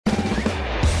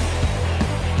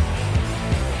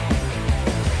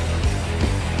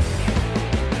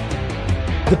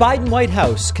The Biden White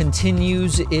House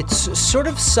continues its sort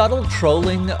of subtle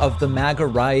trolling of the MAGA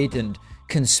right and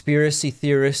conspiracy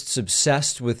theorists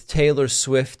obsessed with Taylor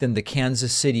Swift and the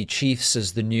Kansas City Chiefs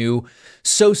as the new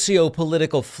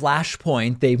socio-political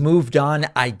flashpoint. They moved on,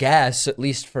 I guess, at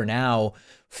least for now,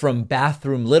 from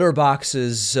bathroom litter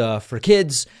boxes for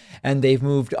kids, and they've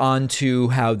moved on to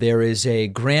how there is a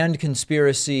grand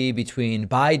conspiracy between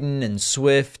Biden and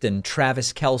Swift and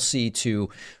Travis Kelce to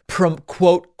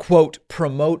quote,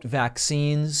 promote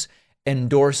vaccines,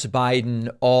 endorse Biden,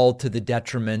 all to the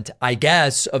detriment, I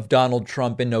guess, of Donald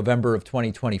Trump in November of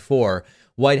 2024.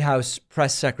 White House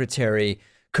Press Secretary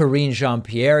Karine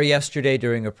Jean-Pierre yesterday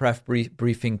during a press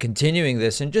briefing continuing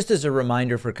this. And just as a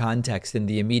reminder for context, in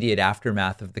the immediate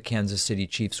aftermath of the Kansas City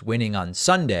Chiefs winning on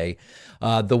Sunday,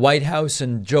 the White House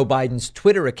and Joe Biden's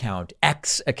Twitter account,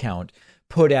 X account,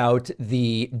 put out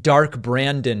the Dark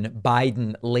Brandon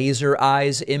Biden laser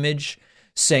eyes image,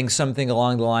 saying something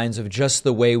along the lines of just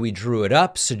the way we drew it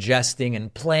up, suggesting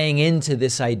and playing into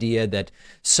this idea that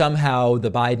somehow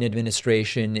the Biden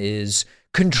administration is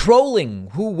controlling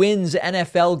who wins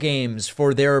NFL games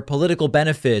for their political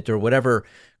benefit or whatever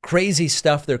crazy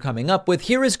stuff they're coming up with.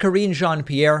 Here is Karine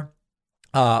Jean-Pierre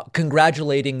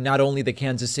congratulating not only the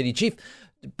Kansas City Chiefs,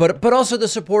 but also the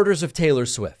supporters of Taylor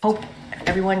Swift. Hope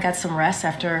everyone got some rest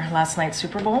after last night's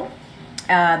Super Bowl.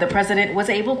 The president was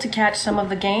able to catch some of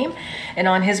the game, and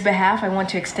on his behalf, I want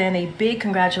to extend a big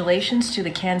congratulations to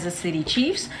the Kansas City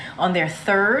Chiefs on their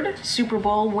third Super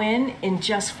Bowl win in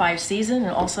just 5 seasons,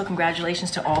 and also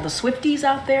congratulations to all the Swifties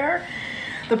out there.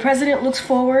 The president looks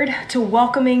forward to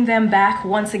welcoming them back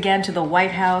once again to the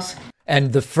White House.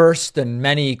 And the first and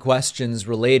many questions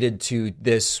related to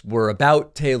this were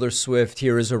about Taylor Swift.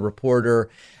 Here is a reporter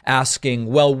asking,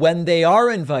 well, when they are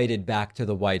invited back to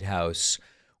the White House,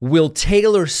 will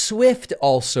Taylor Swift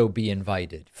also be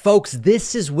invited? Folks,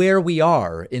 this is where we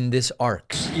are in this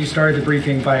arc. You started the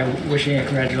briefing by wishing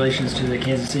congratulations to the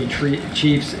Kansas City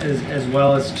Chiefs as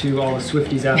well as to all the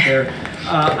Swifties out there.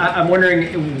 I'm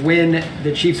wondering, when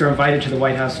the Chiefs are invited to the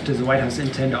White House, does the White House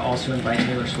intend to also invite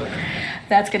Taylor Swift?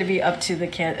 That's going to be up to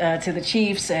the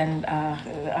Chiefs and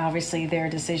obviously their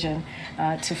decision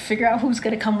to figure out who's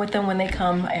going to come with them when they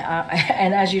come.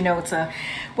 And as you know, it's a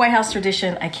White House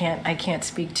tradition. I can't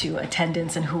speak to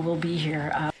attendance and who will be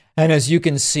here. And as you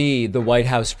can see, the White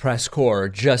House press corps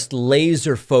just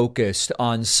laser focused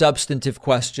on substantive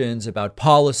questions about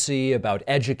policy, about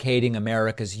educating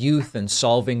America's youth and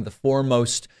solving the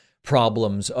foremost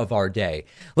problems of our day.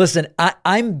 Listen,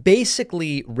 I'm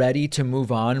basically ready to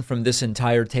move on from this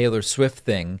entire Taylor Swift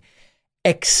thing,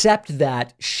 except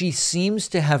that she seems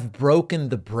to have broken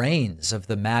the brains of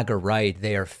the MAGA right.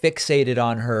 They are fixated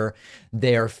on her.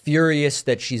 They are furious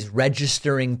that she's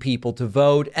registering people to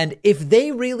vote. And if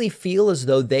they really feel as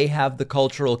though they have the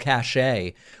cultural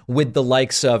cachet with the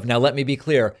likes of, now let me be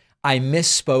clear, I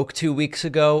misspoke 2 weeks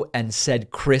ago and said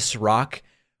Chris Rock.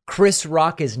 Chris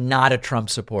Rock is not a Trump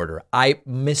supporter. I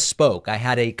misspoke. I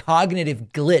had a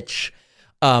cognitive glitch.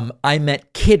 I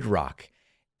meant Kid Rock.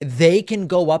 They can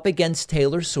go up against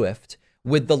Taylor Swift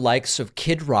with the likes of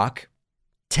Kid Rock,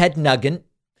 Ted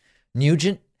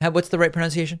Nugent, what's the right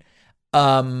pronunciation?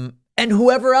 And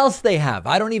whoever else they have.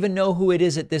 I don't even know who it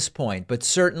is at this point, but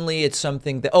certainly it's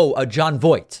something that, John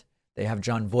Voight. They have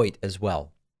John Voight as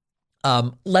well.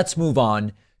 Let's move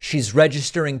on. She's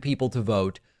registering people to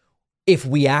vote. If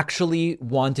we actually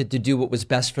wanted to do what was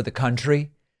best for the country,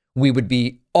 we would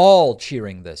be all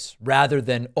cheering this rather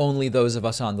than only those of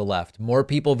us on the left. More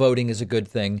people voting is a good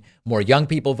thing. More young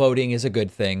people voting is a good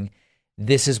thing.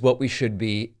 This is what we should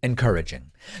be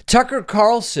encouraging. Tucker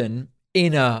Carlson,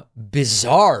 in a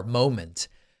bizarre moment,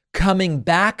 coming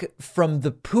back from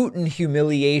the Putin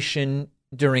humiliation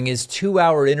during his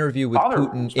 2-hour interview with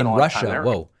Putin in Russia.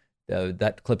 Whoa,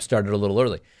 that clip started a little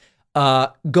early.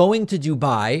 Going to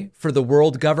Dubai for the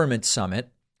World Government Summit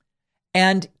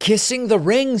and kissing the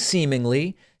ring,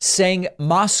 seemingly, saying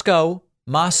Moscow,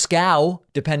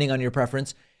 depending on your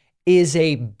preference, is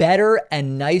a better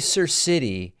and nicer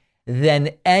city than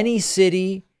any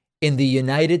city in the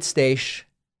United States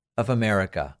of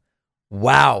America.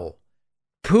 Wow.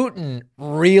 Putin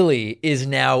really is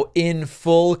now in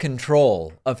full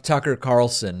control of Tucker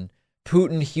Carlson.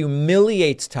 Putin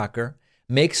humiliates Tucker,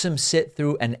 makes him sit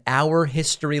through an hour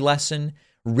history lesson,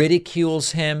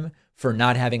 ridicules him for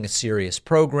not having a serious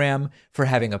program, for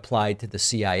having applied to the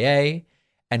CIA.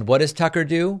 And what does Tucker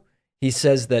do? He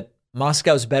says that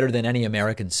Moscow's better than any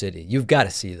American city. You've got to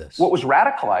see this. What was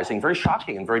radicalizing, very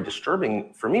shocking and very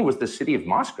disturbing for me was the city of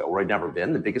Moscow, where I'd never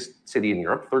been, the biggest city in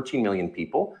Europe, 13 million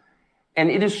people. And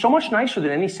it is so much nicer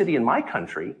than any city in my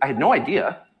country. I had no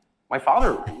idea. My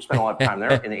father spent a lot of time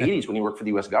there in the 80s when he worked for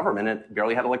the US government and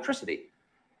barely had electricity.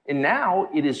 And now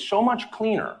it is so much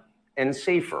cleaner and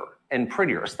safer and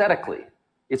prettier aesthetically.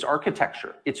 Its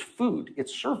architecture, its food,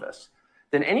 its service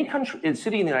than any country,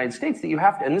 city in the United States that you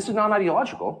have to, and this is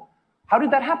non-ideological. How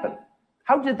did that happen?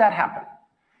 How did that happen?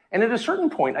 And at a certain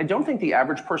point, I don't think the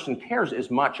average person cares as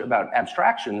much about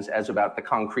abstractions as about the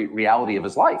concrete reality of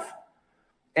his life.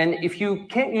 And if you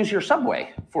can't use your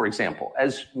subway, for example,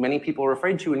 as many people are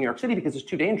afraid to in New York City because it's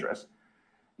too dangerous,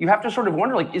 you have to sort of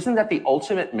wonder, like, isn't that the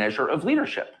ultimate measure of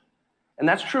leadership? And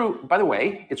that's true, by the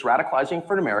way, it's radicalizing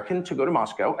for an American to go to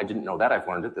Moscow. I didn't know that, I've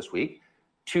learned it this week,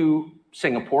 to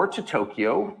Singapore, to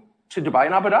Tokyo, to Dubai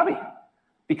and Abu Dhabi.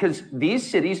 Because these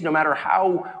cities, no matter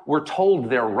how we're told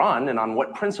they're run and on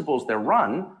what principles they're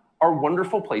run, are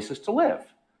wonderful places to live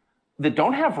that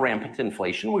don't have rampant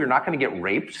inflation, where you're not going to get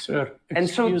raped. Sir,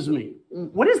 excuse me.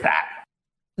 What is that?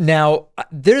 Now,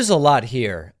 there's a lot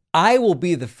here. I will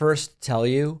be the first to tell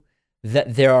you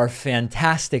that there are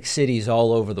fantastic cities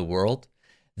all over the world.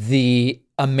 The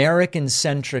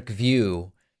American-centric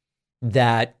view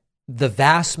that the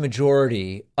vast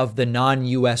majority of the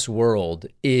non-US world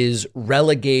is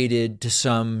relegated to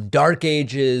some dark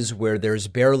ages where there's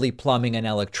barely plumbing and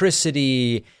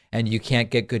electricity and you can't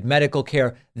get good medical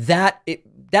care, that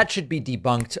should be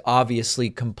debunked. Obviously,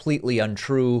 completely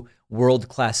untrue.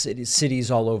 World-class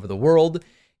cities all over the world.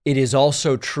 It is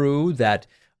also true that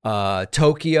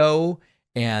Tokyo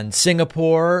and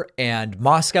Singapore and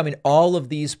Moscow, I mean, all of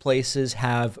these places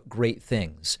have great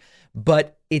things.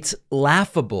 But it's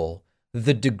laughable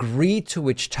the degree to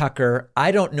which Tucker,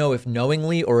 I don't know if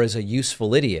knowingly or as a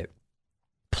useful idiot,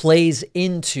 plays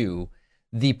into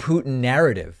the Putin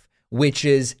narrative, which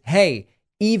is, hey,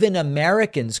 even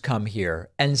Americans come here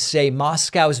and say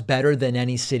Moscow's better than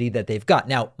any city that they've got.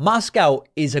 Now, Moscow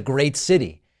is a great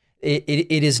city.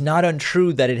 It is not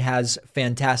untrue that it has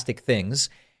fantastic things.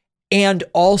 And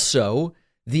also,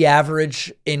 the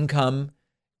average income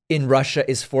in Russia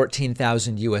is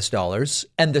 $14,000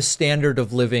 and the standard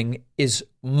of living is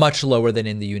much lower than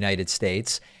in the United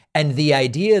States. And the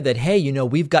idea that, hey, you know,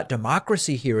 we've got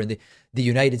democracy here in the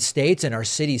United States and our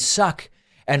cities suck,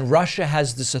 and Russia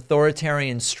has this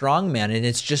authoritarian strongman and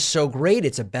it's just so great.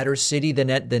 It's a better city than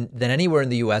anywhere in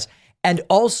the US. And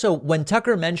also, when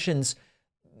Tucker mentions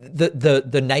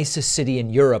the nicest city in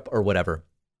Europe or whatever,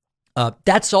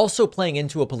 that's also playing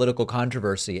into a political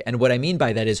controversy. And what I mean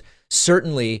by that is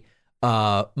certainly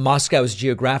Moscow is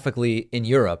geographically in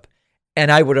Europe,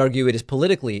 and I would argue it is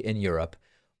politically in Europe.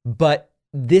 But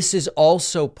this is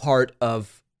also part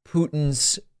of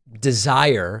Putin's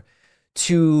desire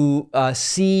to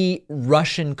see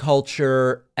Russian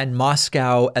culture and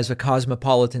Moscow as a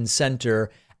cosmopolitan center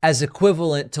as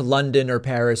equivalent to London or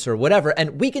Paris or whatever.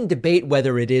 And we can debate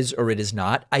whether it is or it is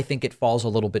not. I think it falls a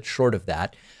little bit short of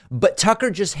that. But Tucker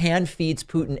just hand feeds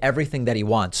Putin everything that he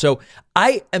wants. So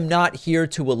I am not here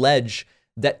to allege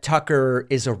that Tucker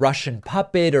is a Russian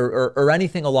puppet or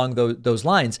anything along those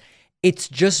lines. It's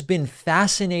just been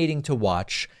fascinating to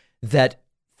watch that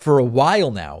for a while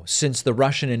now, since the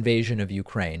Russian invasion of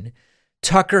Ukraine,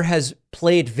 Tucker has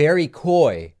played very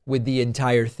coy with the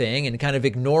entire thing and kind of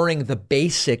ignoring the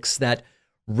basics that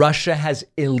Russia has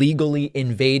illegally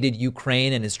invaded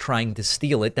Ukraine and is trying to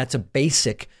steal it. That's a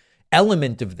basic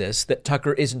element of this that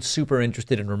Tucker isn't super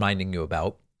interested in reminding you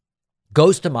about.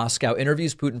 Goes to Moscow,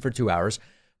 interviews Putin for 2 hours.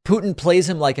 Putin plays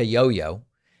him like a yo-yo.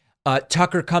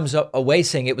 Tucker comes away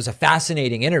saying it was a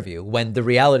fascinating interview, when the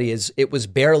reality is it was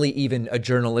barely even a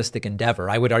journalistic endeavor.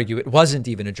 I would argue it wasn't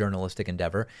even a journalistic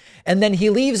endeavor. And then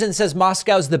he leaves and says,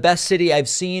 Moscow's the best city I've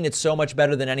seen. It's so much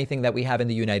better than anything that we have in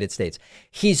the United States.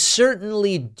 He's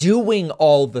certainly doing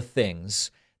all the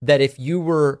things that if you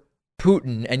were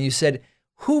Putin and you said,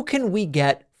 who can we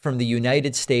get from the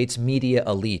United States media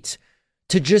elite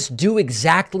to just do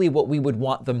exactly what we would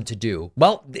want them to do?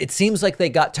 Well, it seems like they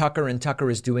got Tucker, and Tucker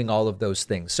is doing all of those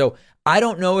things. So I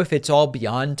don't know if it's all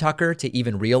beyond Tucker to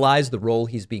even realize the role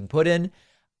he's being put in.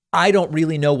 I don't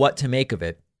really know what to make of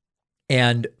it.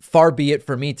 And far be it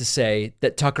for me to say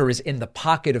that Tucker is in the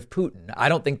pocket of Putin. I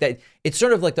don't think that it's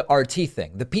sort of like the RT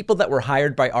thing. The people that were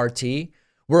hired by RT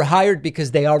were hired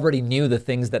because they already knew the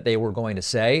things that they were going to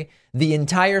say. The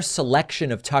entire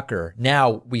selection of Tucker,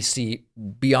 now we see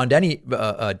beyond any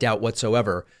doubt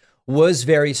whatsoever, was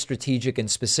very strategic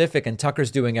and specific, and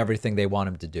Tucker's doing everything they want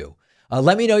him to do.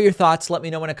 Let me know your thoughts. Let me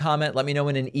know in a comment. Let me know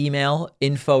in an email,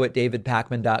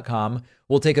 info@davidpakman.com.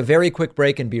 We'll take a very quick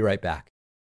break and be right back.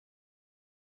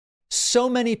 So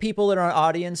many people in our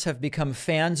audience have become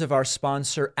fans of our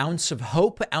sponsor, Ounce of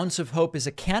Hope. Ounce of Hope is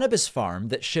a cannabis farm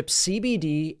that ships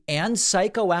CBD and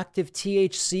psychoactive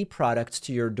THC products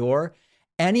to your door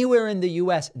Anywhere in the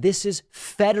US, this is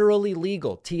federally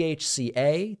legal.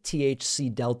 THCA,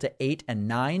 THC Delta 8 and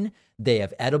 9, they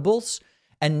have edibles.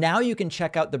 And now you can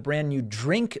check out the brand new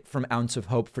drink from Ounce of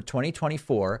Hope for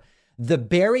 2024, the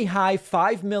Berry High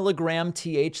 5 milligram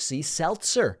THC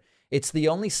seltzer. It's the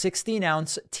only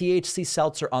 16-ounce THC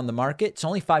seltzer on the market. It's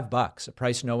only $5, a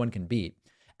price no one can beat.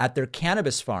 At their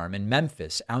cannabis farm in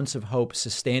Memphis, Ounce of Hope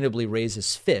sustainably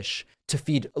raises fish to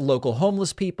feed local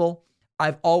homeless people.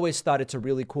 I've always thought it's a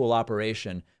really cool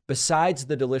operation. Besides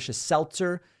the delicious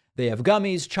seltzer, they have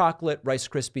gummies, chocolate, Rice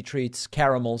Krispie treats,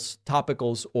 caramels,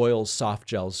 topicals, oils, soft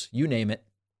gels, you name it.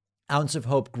 Ounce of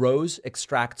Hope grows,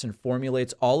 extracts, and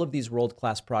formulates all of these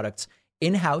world-class products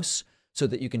in-house so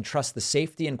that you can trust the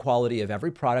safety and quality of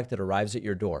every product that arrives at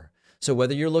your door. So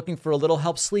whether you're looking for a little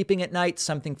help sleeping at night,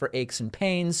 something for aches and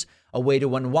pains, a way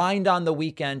to unwind on the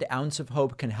weekend, Ounce of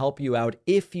Hope can help you out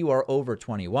if you are over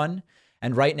 21.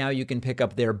 And right now you can pick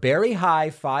up their Berry High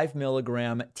 5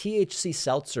 milligram THC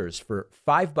seltzers for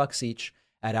 $5 each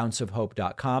at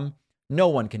ounceofhope.com. No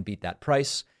one can beat that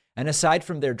price. And aside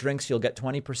from their drinks, you'll get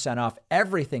 20% off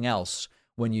everything else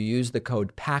when you use the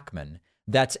code PACMAN.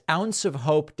 That's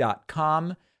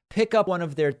ounceofhope.com. Pick up one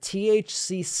of their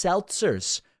THC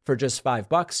seltzers for just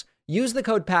 $5. Use the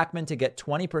code PACMAN to get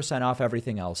 20% off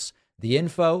everything else. The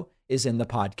info is in the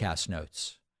podcast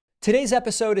notes. Today's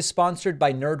episode is sponsored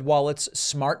by NerdWallet's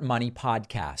Smart Money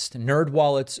Podcast.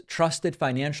 NerdWallet's trusted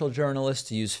financial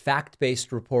journalists use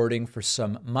fact-based reporting for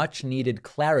some much-needed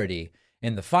clarity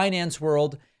in the finance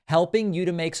world, helping you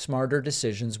to make smarter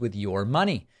decisions with your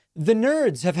money. The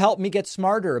nerds have helped me get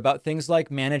smarter about things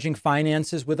like managing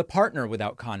finances with a partner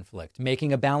without conflict,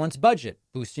 making a balanced budget,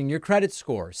 boosting your credit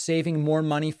score, saving more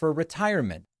money for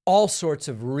retirement. All sorts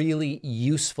of really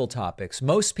useful topics.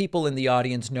 Most people in the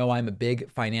audience know I'm a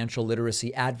big financial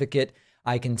literacy advocate.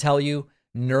 I can tell you,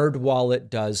 NerdWallet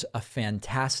does a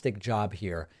fantastic job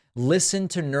here. Listen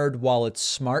to NerdWallet's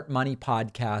Smart Money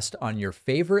Podcast on your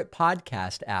favorite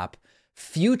podcast app.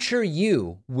 Future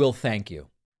you will thank you.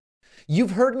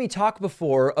 You've heard me talk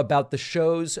before about the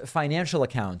show's financial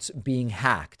accounts being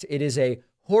hacked. It is a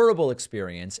horrible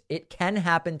experience. It can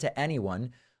happen to anyone.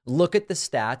 Look at the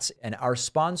stats, and our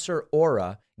sponsor,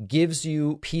 Aura, gives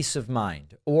you peace of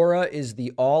mind. Aura is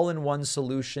the all-in-one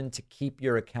solution to keep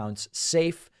your accounts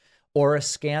safe. Aura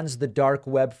scans the dark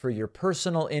web for your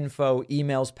personal info,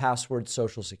 emails, passwords,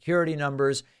 social security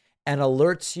numbers, and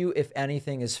alerts you if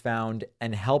anything is found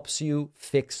and helps you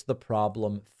fix the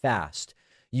problem fast.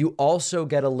 You also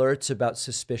get alerts about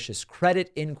suspicious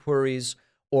credit inquiries.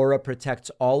 Aura protects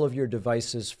all of your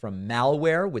devices from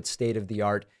malware with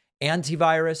state-of-the-art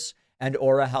antivirus, and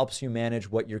Aura helps you manage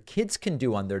what your kids can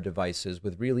do on their devices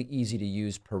with really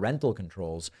easy-to-use parental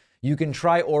controls. You can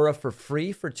try Aura for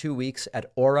free for 2 weeks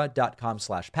at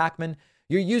aura.com/Pacman.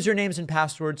 Your usernames and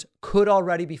passwords could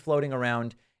already be floating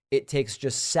around. It takes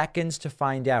just seconds to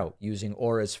find out using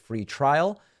Aura's free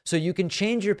trial, so you can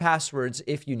change your passwords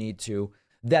if you need to.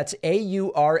 That's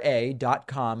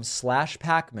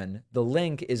aura.com/Pacman. The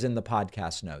link is in the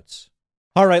podcast notes.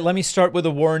 All right, let me start with a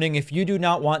warning. If you do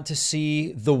not want to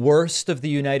see the worst of the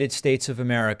United States of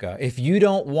America, if you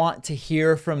don't want to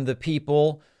hear from the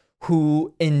people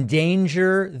who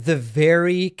endanger the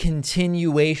very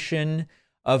continuation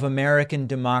of American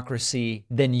democracy,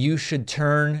 then you should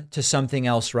turn to something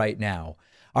else right now.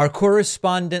 Our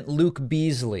correspondent Luke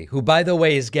Beasley, who, by the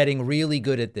way, is getting really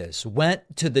good at this,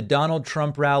 went to the Donald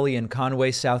Trump rally in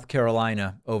Conway, South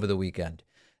Carolina over the weekend.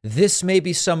 This may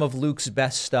be some of Luke's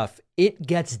best stuff. It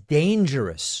gets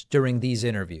dangerous during these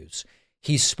interviews.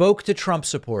 He spoke to Trump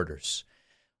supporters.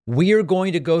 We are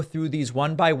going to go through these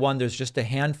one by one. There's just a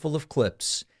handful of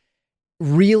clips.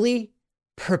 Really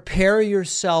prepare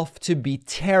yourself to be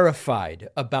terrified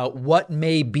about what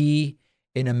may be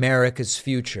in America's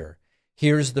future.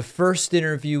 Here's the first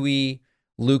interviewee,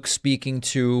 Luke speaking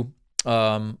to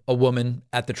a woman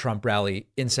at the Trump rally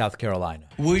in South Carolina.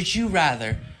 Would you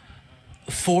rather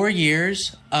 4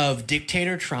 years of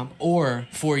dictator Trump or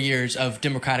 4 years of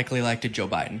democratically elected Joe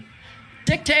Biden?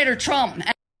 Dictator Trump.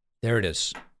 There it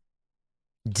is.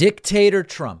 Dictator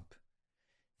Trump.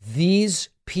 These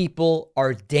people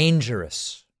are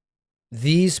dangerous.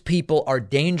 These people are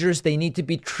dangerous. They need to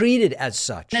be treated as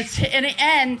such.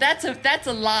 And that's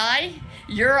a lie.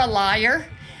 You're a liar.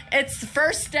 It's the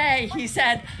first day he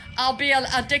said, I'll be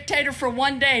a dictator for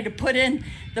 1 day to put in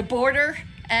the border.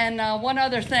 And one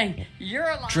other thing, you're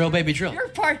a liar. Drill, baby, drill. You're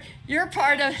part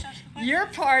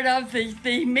of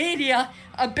the media,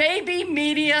 a baby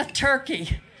media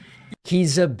turkey.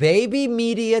 He's a baby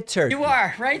media turkey. You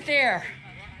are right there.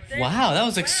 Wow, that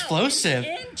was explosive.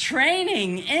 In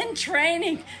training.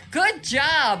 Good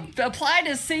job. Apply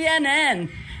to CNN,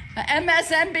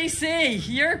 MSNBC.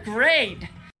 You're great.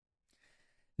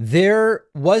 There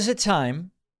was a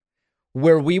time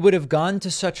where we would have gone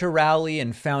to such a rally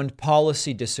and found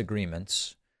policy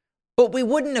disagreements, but we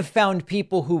wouldn't have found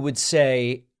people who would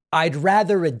say, I'd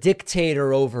rather a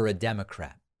dictator over a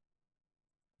Democrat.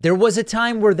 There was a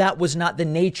time where that was not the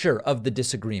nature of the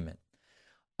disagreement.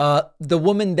 The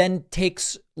woman then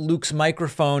takes Luke's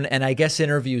microphone and I guess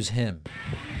interviews him.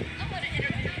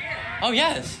 Oh,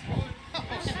 yes.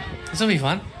 This will be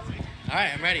fun. All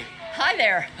right, I'm ready. Hi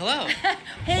there. Hello.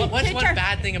 Hey, What's one Peter.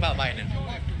 bad thing about Biden?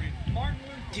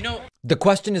 Do you know The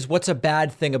question is, what's a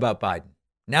bad thing about Biden?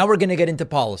 Now we're going to get into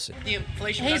policy. the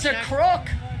Inflation He's a Reduction Act?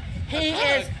 crook. He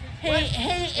is. He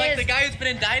Like is. the guy who's been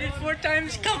indicted 4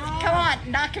 times? Come on. Come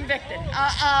on, not convicted.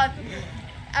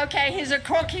 Okay, he's a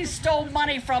crook. He stole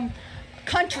money from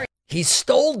countries He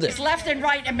stole it. left and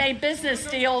right and made business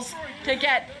deals to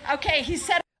get. Okay, he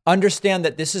said. Understand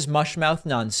that this is mushmouth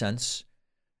nonsense.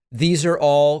 These are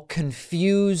all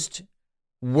confused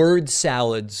word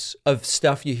salads of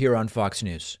stuff you hear on Fox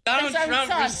News. Donald His own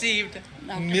Trump son. received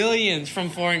millions from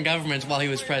foreign governments while he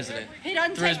was president. He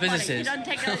doesn't through his take money. businesses.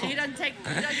 He doesn't take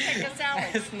a salary.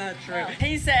 It's not true.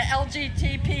 He's a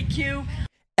LGBTQ.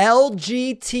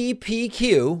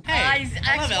 LGTPQ. Hey,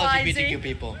 I love XYZ. LGBTQ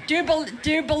people. Do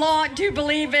you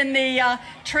believe in the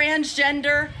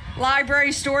transgender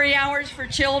library story hours for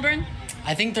children?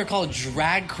 I think they're called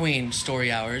drag queen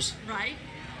story hours, Right.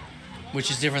 which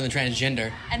is different than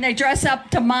transgender. And they dress up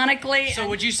demonically. So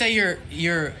would you say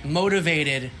you're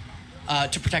motivated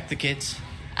to protect the kids?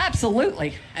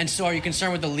 Absolutely. And so are you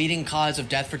concerned with the leading cause of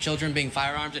death for children being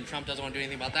firearms, and Trump doesn't want to do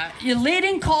anything about that? Your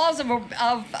leading cause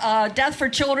of death for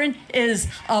children is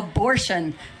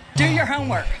abortion. Do your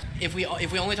homework. If we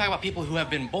only talk about people who have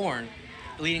been born,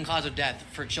 the leading cause of death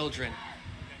for children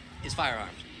is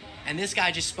firearms. And this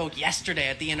guy just spoke yesterday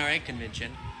at the NRA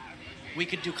convention. We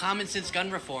could do common sense gun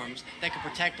reforms that could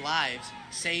protect lives,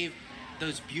 save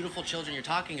those beautiful children you're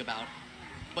talking about.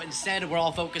 But instead, we're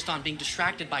all focused on being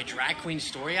distracted by drag queen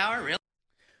story hour? Really?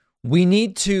 We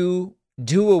need to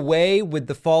do away with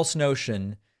the false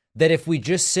notion that if we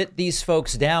just sit these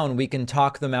folks down, we can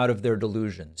talk them out of their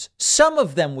delusions. Some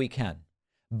of them we can.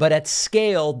 But at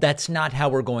scale, that's not how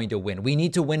we're going to win. We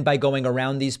need to win by going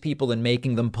around these people and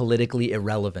making them politically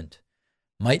irrelevant.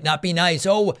 Might not be nice.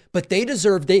 Oh, but they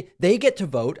deserve, they get to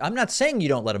vote. I'm not saying you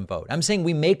don't let them vote. I'm saying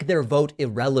we make their vote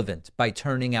irrelevant by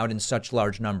turning out in such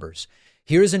large numbers.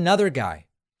 Here's another guy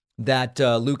that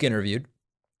Luke interviewed.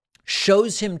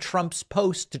 Shows him Trump's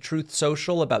post to Truth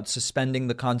Social about suspending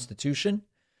the Constitution.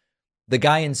 The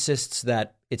guy insists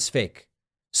that it's fake.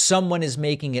 Someone is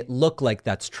making it look like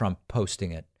that's Trump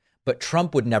posting it, but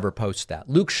Trump would never post that.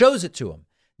 Luke shows it to him.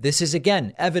 This is,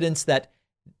 again, evidence that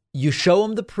you show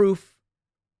them the proof.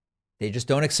 They just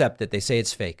don't accept it. They say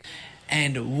it's fake.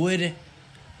 And would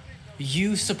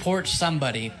you support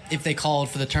somebody if they called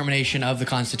for the termination of the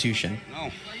Constitution?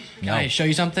 No. Can I show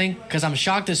you something? Because I'm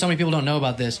shocked that so many people don't know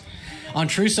about this. On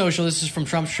True Social, this is from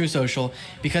Trump's True Social,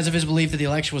 because of his belief that the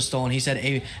election was stolen, he said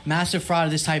a massive fraud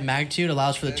of this type magnitude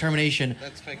allows for the termination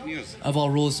That's fake news. of all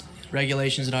rules,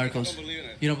 regulations, and articles. I don't believe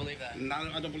it. You don't believe that? No,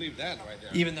 I don't believe that right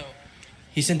there. Even though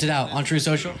he sent it out on True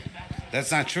Social?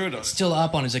 That's not true, though. Still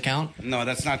up on his account? No,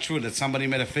 that's not true. That somebody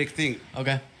made a fake thing.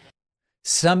 Okay.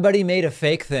 Somebody made a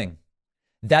fake thing.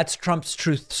 That's Trump's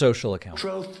Truth Social account.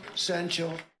 Truth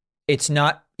Central. It's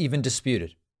not even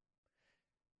disputed.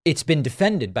 It's been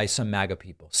defended by some MAGA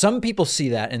people. Some people see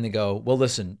that and they go, well,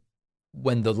 listen,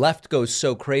 when the left goes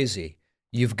so crazy,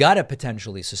 you've got to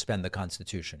potentially suspend the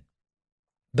Constitution.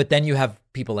 But then you have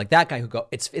people like that guy who go,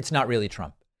 it's not really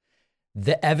Trump.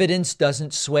 The evidence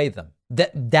doesn't sway them.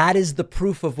 That is the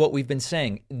proof of what we've been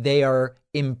saying. They are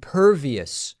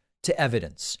impervious to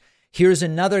evidence. Here's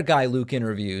another guy Luke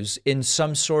interviews in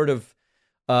some sort of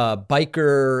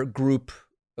biker group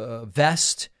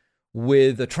vest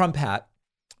with a Trump hat.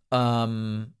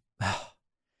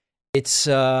 It's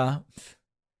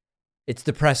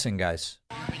depressing, guys.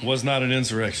 Was not an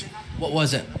insurrection. What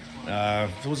was it?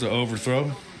 It was an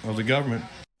overthrow of the government.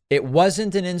 It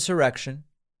wasn't an insurrection.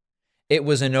 It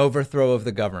was an overthrow of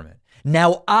the government.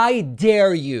 Now, I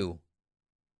dare you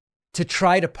to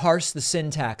try to parse the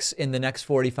syntax in the next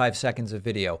 45 seconds of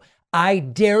video. I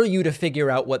dare you to figure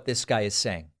out what this guy is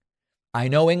saying. I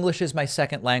know English is my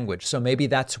second language, so maybe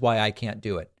that's why I can't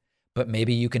do it. But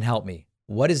maybe you can help me.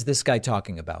 What is this guy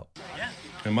talking about?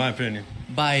 In my opinion,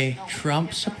 By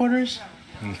Trump supporters?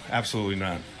 absolutely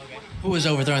not. Who was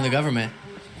overthrowing the government?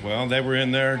 Well, they were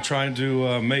in there trying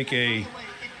to make a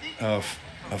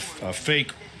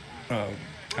fake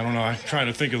I don't know. I'm trying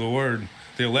to think of the word.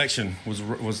 The election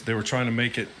was they were trying to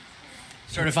make it.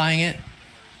 Certifying it?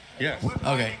 Yeah.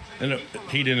 Okay. And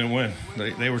he didn't win.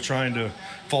 They were trying to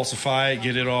falsify it,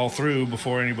 get it all through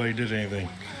before anybody did anything.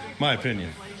 My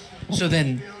opinion. So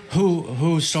then,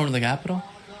 who stormed the Capitol?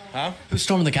 Huh? Who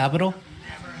stormed the Capitol?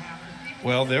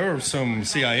 Well, there were some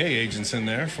CIA agents in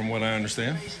there, from what I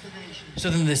understand. So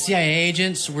then the CIA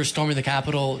agents were storming the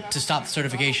Capitol to stop the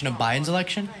certification of Biden's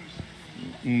election?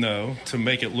 No, to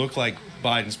make it look like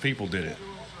Biden's people did it.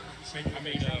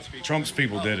 Trump's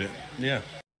people did it. Yeah.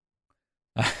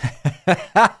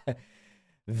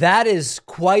 That is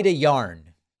quite a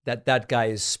yarn that guy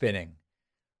is spinning.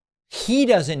 He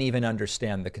doesn't even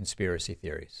understand the conspiracy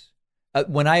theories.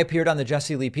 When I appeared on the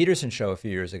Jesse Lee Peterson show a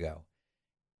few years ago,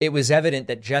 it was evident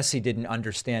that Jesse didn't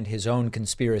understand his own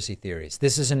conspiracy theories.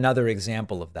 This is another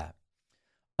example of that.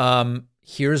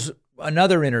 Here's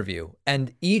another interview,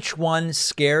 and each one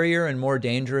scarier and more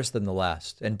dangerous than the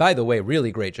last. And by the way,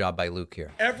 really great job by Luke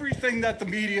here. Everything that the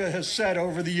media has said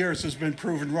over the years has been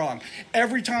proven wrong.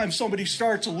 Every time somebody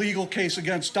starts a legal case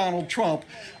against Donald Trump,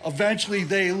 eventually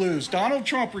they lose. Donald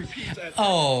Trump repeats that.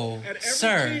 Oh,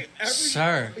 sir.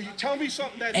 You tell me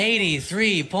something that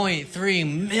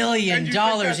 $83.3 million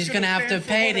he's going to have to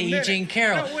pay to E. Jean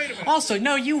Carroll. Also,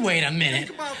 no, you wait a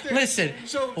minute. Listen,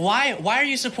 why are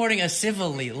you supporting a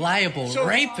civilly liable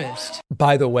rapist?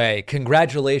 By the way,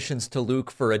 congratulations to Luke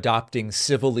for adopting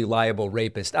civilly liable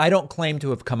rapist. I don't claim to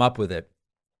have come up with it,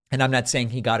 and I'm not saying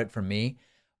he got it from me,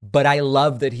 but I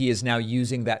love that he is now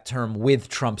using that term with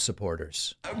Trump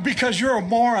supporters. Because you're a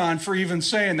moron for even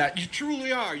saying that. You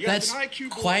truly are. You That's have an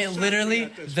IQ quite literally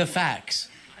the facts.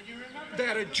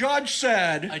 That a judge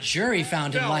said... A jury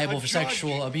found him liable for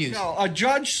sexual abuse. No, a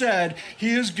judge said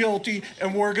he is guilty,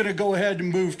 and we're going to go ahead and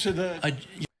move to the...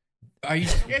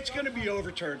 It's going to be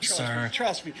overturned,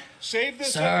 trust me. Save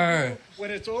this up.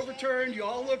 When it's overturned, you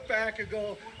all look back and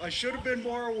go, I should have been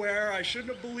more aware. I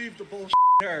shouldn't have believed the bullshit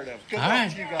narrative. Good all luck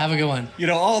right, to you guys. have a good one. You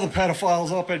know, all the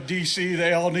pedophiles up at D.C.,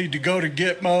 they all need to go to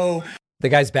Gitmo. The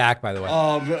guy's back, by the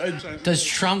way. Does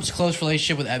Trump's close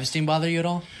relationship with Epstein bother you at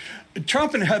all?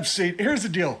 Trump and Epstein, here's the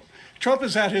deal. Trump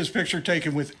has had his picture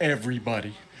taken with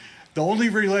everybody. The only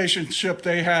relationship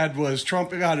they had was Trump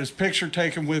got his picture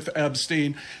taken with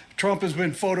Epstein. Trump has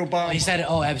been photobombed. He said,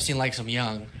 Epstein likes him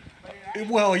young.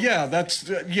 Well, yeah, that's,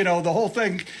 the whole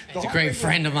thing. He's a great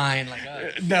friend of mine.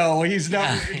 No, he's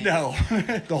not. No.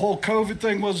 The whole COVID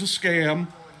thing was a scam.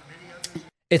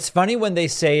 It's funny when they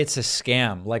say it's a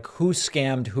scam, like who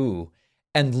scammed who?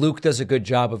 And Luke does a good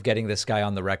job of getting this guy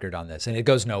on the record on this, and it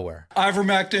goes nowhere.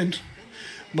 Ivermectin.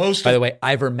 By the way,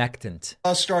 ivermectin.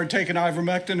 Started taking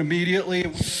ivermectin immediately.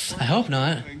 I hope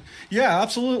not. Yeah,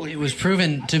 absolutely. It was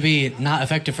proven to be not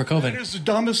effective for COVID. It is the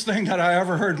dumbest thing that I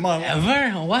ever heard in my life.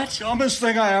 Ever? What? Dumbest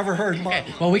thing I ever heard in my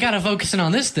life. Well, we got to focus in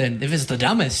on this then, if it's the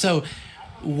dumbest. So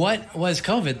what was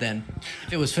COVID then,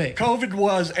 if it was fake? COVID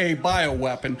was a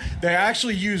bioweapon. They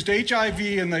actually used HIV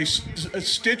and they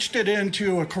stitched it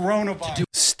into a coronavirus.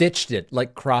 Stitched it,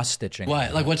 like cross-stitching.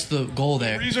 What? Like, what's the goal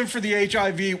there? The reason for the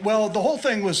HIV, well, the whole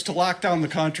thing was to lock down the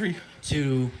country.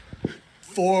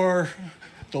 For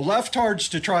the leftards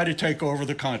to try to take over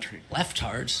the country.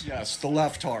 Leftards? Yes, the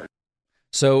leftards.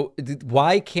 So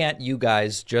why can't you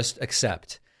guys just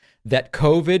accept that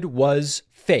COVID was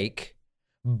fake,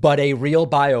 but a real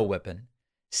bioweapon,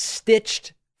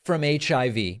 stitched from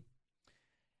HIV,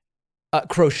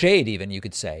 crocheted even, you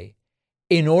could say,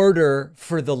 in order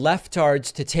for the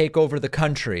leftards to take over the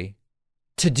country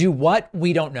to do what?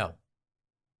 We don't know.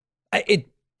 I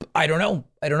don't know.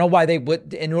 I don't know why they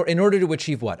would, in order to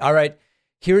achieve what? All right,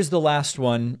 here's the last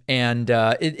one. And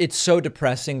it's so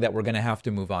depressing that we're going to have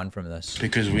to move on from this.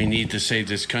 Because we need to save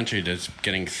this country that's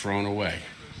getting thrown away.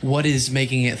 What is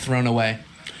making it thrown away?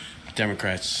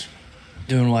 Democrats.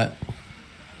 Doing what?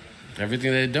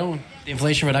 Everything they're doing. The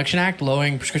Inflation Reduction Act,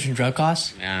 lowering prescription drug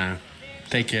costs? Nah.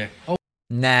 Take care.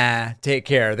 Nah, take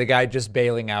care. The guy just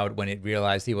bailing out when he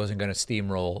realized he wasn't going to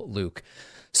steamroll Luke.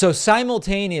 So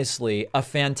simultaneously, a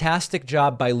fantastic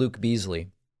job by Luke Beasley.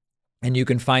 And you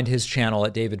can find his channel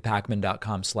at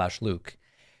davidpakman.com/Luke.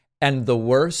 And the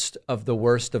worst of the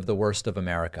worst of the worst of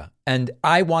America. And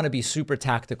I want to be super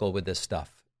tactical with this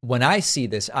stuff. When I see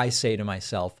this, I say to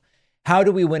myself, how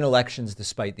do we win elections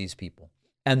despite these people?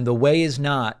 And the way is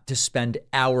not to spend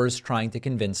hours trying to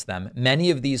convince them.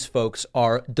 Many of these folks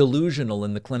are delusional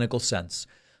in the clinical sense.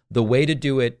 The way to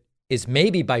do it is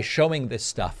maybe by showing this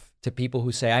stuff to people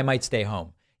who say, I might stay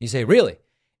home. You say, really?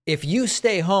 If you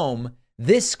stay home,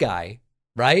 this guy,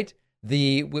 right?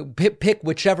 Pick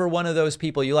whichever one of those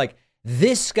people you like.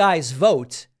 This guy's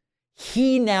vote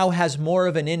he now has more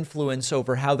of an influence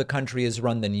over how the country is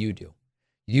run than you do.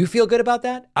 You feel good about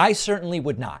that? I certainly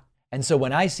would not. And so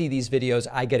when I see these videos,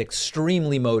 I get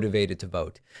extremely motivated to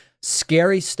vote.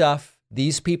 Scary stuff.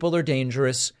 These people are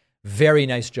dangerous. Very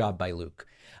nice job by Luke.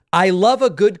 I love a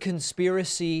good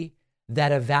conspiracy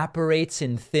that evaporates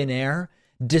in thin air.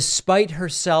 Despite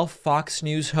herself, Fox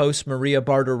News host Maria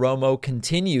Bartiromo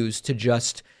continues to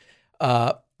just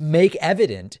make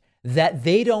evident that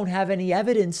they don't have any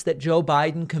evidence that Joe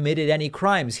Biden committed any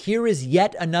crimes. Here is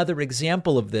yet another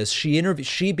example of this.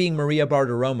 She being Maria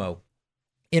Bartiromo,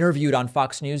 interviewed on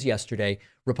Fox News yesterday,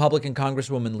 Republican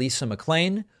Congresswoman Lisa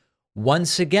McClain.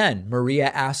 Once again, Maria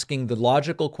asking the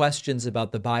logical questions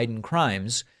about the Biden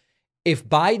crimes. If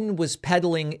Biden was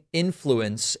peddling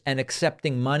influence and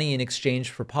accepting money in exchange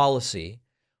for policy,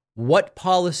 what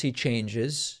policy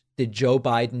changes did Joe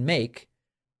Biden make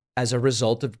as a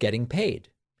result of getting paid?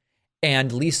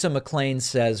 And Lisa McClain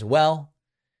says, well,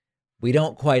 we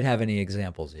don't quite have any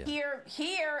examples yet.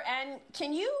 Here, and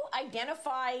can you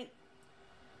identify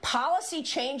policy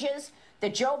changes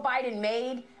that Joe Biden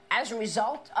made as a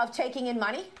result of taking in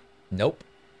money? Nope.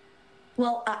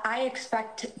 Well, I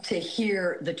expect to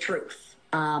hear the truth.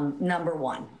 Number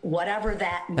one, whatever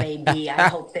that may be, I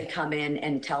hope they come in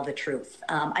and tell the truth.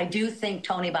 I do think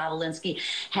Tony Bobulinski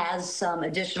has some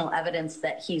additional evidence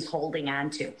that he's holding on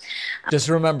to. Just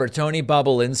remember, Tony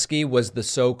Bobulinski was the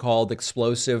so-called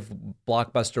explosive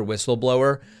blockbuster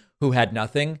whistleblower who had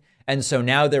nothing. And so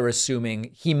now they're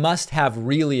assuming he must have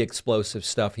really explosive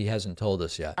stuff he hasn't told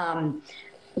us yet.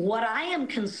 What I am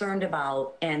concerned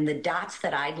about, and the dots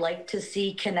that I'd like to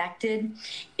see connected,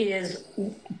 is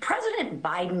President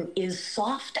Biden is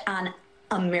soft on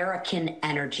American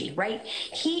energy, right?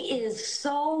 He is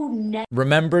so...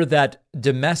 Remember that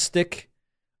domestic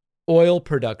oil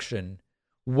production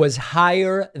was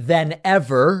higher than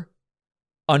ever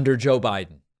under Joe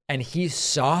Biden. And he's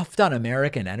soft on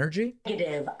American energy?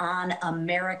 Negative on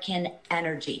American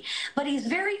energy. But he's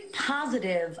very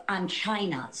positive on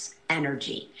China's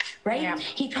energy, right? Yeah.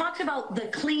 He talks about the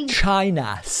clean...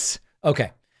 China's.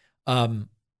 Okay.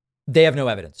 They have no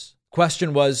evidence.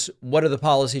 Question was, what are the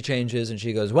policy changes? And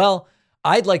she goes, well,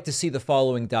 I'd like to see the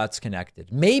following dots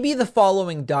connected. Maybe the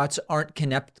following dots aren't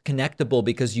connectable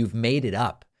because you've made it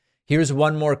up. Here's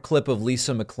one more clip of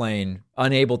Lisa McClain,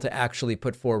 unable to actually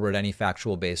put forward any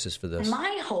factual basis for this.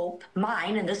 My hope,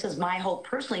 and this is my hope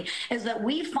personally, is that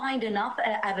we find enough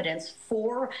evidence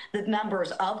for the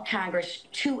members of Congress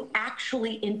to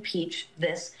actually impeach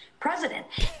this president.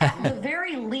 At the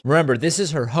very least. Remember, this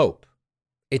is her hope.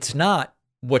 It's not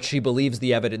what she believes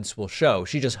the evidence will show.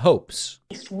 She just hopes.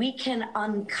 We can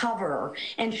uncover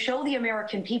and show the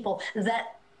American people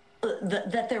that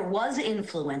there was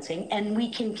influencing, and we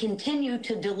can continue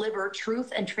to deliver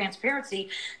truth and transparency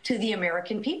to the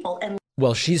American people. And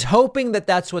well, she's hoping that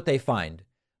that's what they find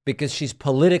because she's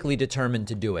politically determined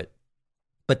to do it.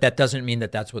 But that doesn't mean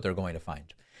that that's what they're going to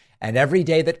find. And every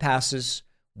day that passes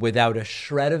without a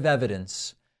shred of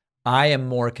evidence, I am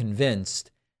more convinced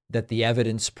that the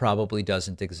evidence probably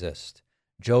doesn't exist.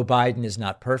 Joe Biden is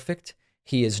not perfect.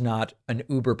 He is not an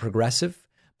uber progressive.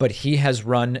 But he has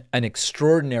run an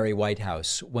extraordinary White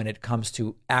House when it comes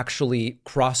to actually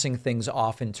crossing things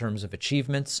off in terms of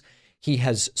achievements. He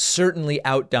has certainly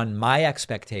outdone my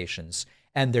expectations,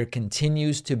 and there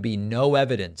continues to be no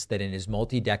evidence that in his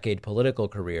multi-decade political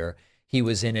career, he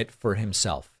was in it for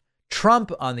himself.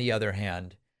 Trump, on the other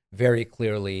hand, very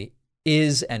clearly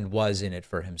is and was in it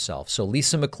for himself. So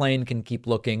Lisa McClain can keep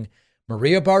looking.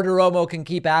 Maria Bartiromo can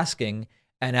keep asking.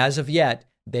 And as of yet,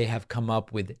 they have come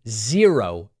up with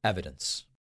zero evidence.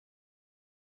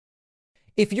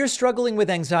 If you're struggling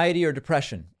with anxiety or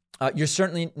depression, you're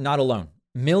certainly not alone.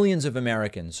 Millions of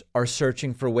Americans are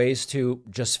searching for ways to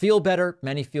just feel better.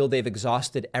 Many feel they've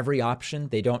exhausted every option.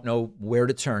 They don't know where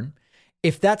to turn.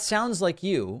 If that sounds like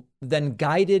you, then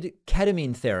guided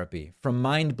ketamine therapy from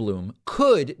MindBloom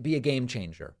could be a game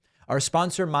changer. Our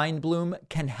sponsor, MindBloom,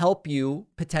 can help you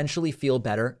potentially feel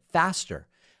better faster.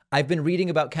 I've been reading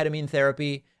about ketamine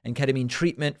therapy and ketamine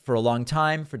treatment for a long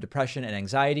time for depression and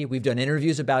anxiety. We've done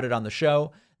interviews about it on the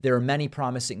show. There are many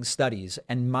promising studies,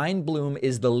 and MindBloom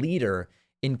is the leader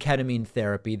in ketamine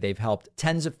therapy. They've helped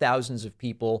tens of thousands of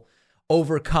people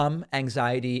overcome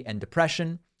anxiety and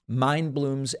depression.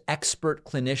 MindBloom's expert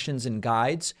clinicians and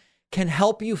guides can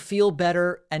help you feel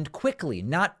better and quickly,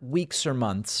 not weeks or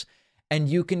months, and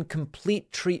you can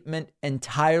complete treatment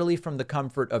entirely from the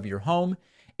comfort of your home.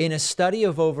 In a study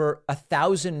of over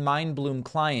 1,000 MindBloom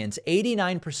clients,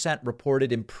 89%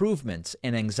 reported improvements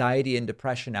in anxiety and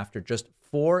depression after just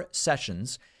 4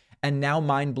 sessions. And now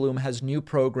MindBloom has new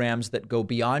programs that go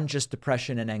beyond just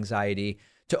depression and anxiety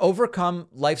to overcome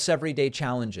life's everyday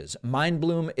challenges.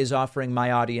 MindBloom is offering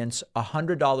my audience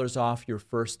 $100 off your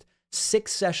first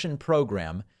 6-session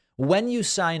program when you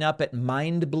sign up at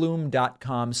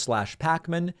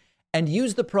mindbloom.com/Pakman and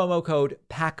use the promo code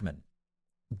Pakman.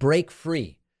 Break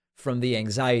free from the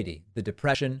anxiety, the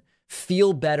depression,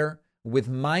 feel better with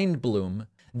MindBloom.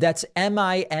 That's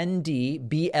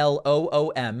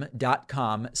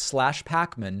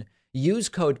mindbloom.com/Pakman. Use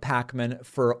code Pakman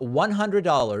for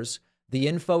 $100. The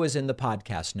info is in the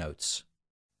podcast notes.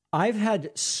 I've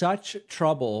had such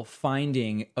trouble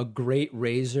finding a great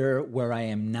razor where I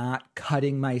am not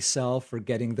cutting myself or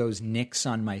getting those nicks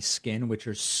on my skin, which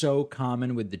are so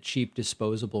common with the cheap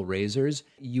disposable razors.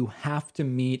 You have to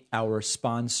meet our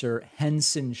sponsor,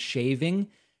 Henson Shaving.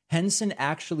 Henson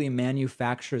actually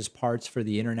manufactures parts for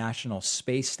the International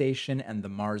Space Station and the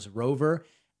Mars rover,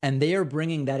 and they are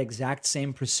bringing that exact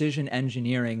same precision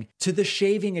engineering to the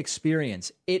shaving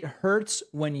experience. It hurts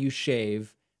when you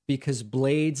shave because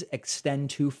blades extend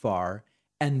too far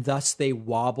and thus they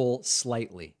wobble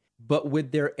slightly. But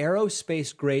with their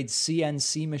aerospace grade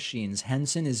CNC machines,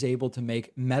 Henson is able to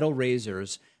make metal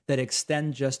razors that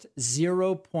extend just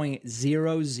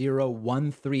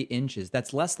 0.0013 inches.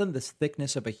 That's less than the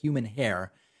thickness of a human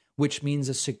hair, which means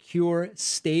a secure,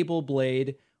 stable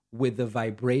blade with a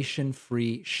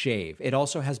vibration-free shave. It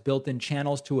also has built-in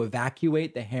channels to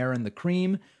evacuate the hair and the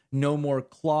cream. No more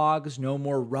clogs, no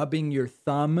more rubbing your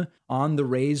thumb on the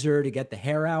razor to get the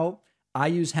hair out. I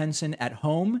use Henson at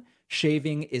home.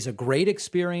 Shaving is a great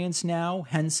experience now.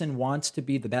 Henson wants to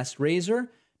be the best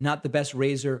razor, not the best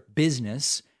razor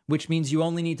business, which means you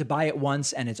only need to buy it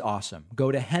once and it's awesome.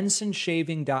 Go to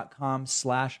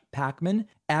hensonshaving.com/Pakman,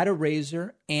 add a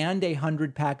razor and a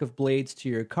 100-pack of blades to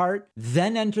your cart,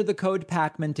 then enter the code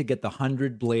Pakman to get the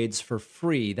 100 blades for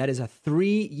free. That is a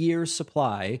 3-year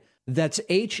supply. That's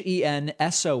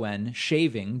HENSON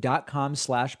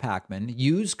shaving.com/Pakman.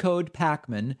 Use code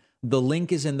Pakman. The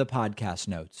link is in the podcast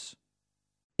notes.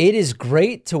 It is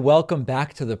great to welcome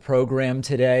back to the program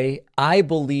today, I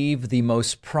believe, the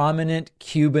most prominent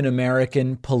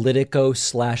Cuban-American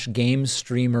Politico/game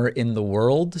streamer in the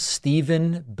world,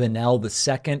 Stephen Bunnell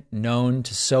II, known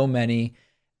to so many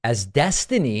as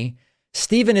Destiny.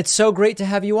 Stephen, it's so great to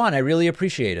have you on. I really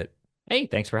appreciate it. Hey,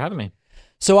 thanks for having me.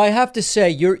 So I have to say,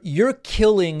 you're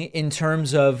killing in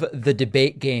terms of the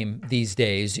debate game these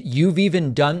days. You've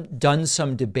even done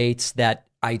some debates that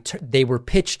they were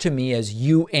pitched to me as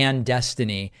you and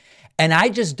Destiny, and I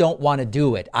just don't want to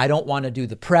do it. I don't want to do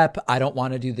the prep. I don't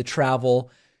want to do the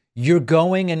travel. You're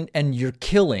going and you're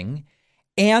killing.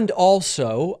 And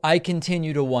also, I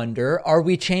continue to wonder, are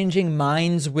we changing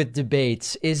minds with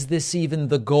debates? Is this even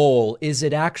the goal? Is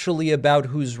it actually about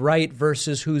who's right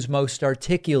versus who's most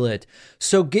articulate?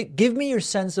 So give me your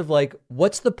sense of, like,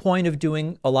 what's the point of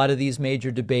doing a lot of these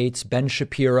major debates? Ben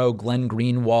Shapiro, Glenn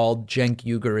Greenwald, Cenk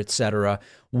Uygur, etc.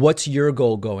 What's your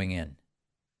goal going in?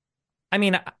 I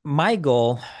mean, my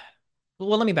goal,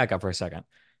 well, let me back up for a second.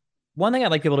 One thing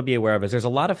I'd like people to be aware of is there's a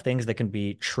lot of things that can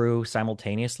be true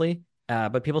simultaneously.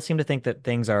 But people seem to think that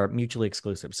things are mutually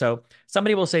exclusive. So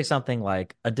somebody will say something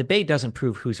like, a debate doesn't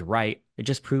prove who's right. It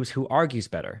just proves who argues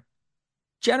better.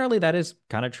 Generally, that is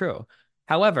kind of true.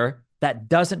 However, that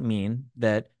doesn't mean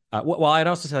that, well, I'd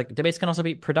also say, like, debates can also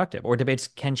be productive, or debates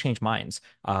can change minds.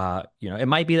 It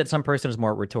might be that some person is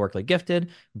more rhetorically gifted,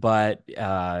 but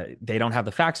they don't have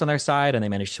the facts on their side and they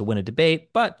manage to win a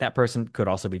debate, but that person could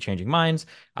also be changing minds.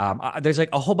 There's like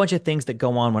a whole bunch of things that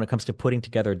go on when it comes to putting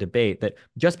together a debate, that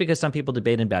just because some people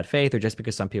debate in bad faith, or just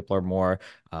because some people are more,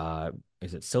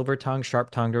 is it silver-tongued,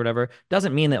 sharp-tongued, or whatever,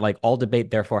 doesn't mean that, like, all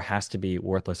debate therefore has to be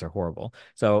worthless or horrible.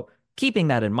 So keeping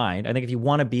that in mind, I think if you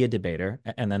want to be a debater,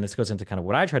 and then this goes into kind of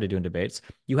what I try to do in debates,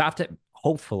 you have to,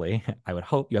 hopefully, I would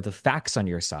hope you have the facts on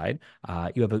your side.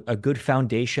 You have a good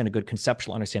foundation, a good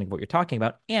conceptual understanding of what you're talking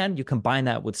about, and you combine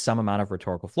that with some amount of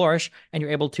rhetorical flourish, and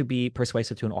you're able to be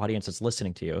persuasive to an audience that's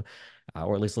listening to you,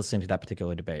 or at least listening to that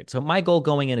particular debate. So my goal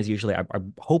going in is usually, I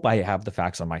hope I have the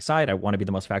facts on my side. I want to be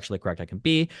the most factually correct I can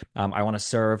be. I want to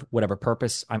serve whatever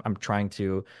purpose I'm trying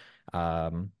to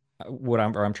I'm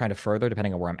trying to further,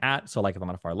 depending on where I'm at. So, like, if I'm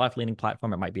on a far left-leaning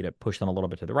platform, it might be to push them a little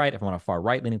bit to the right. If I'm on a far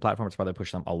right-leaning platform, it's probably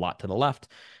push them a lot to the left.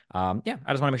 I just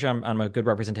want to make sure I'm a good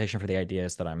representation for the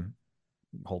ideas that I'm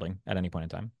holding at any point in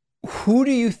time. Who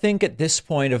do you think at this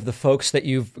point, of the folks that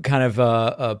you've kind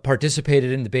of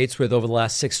participated in debates with over the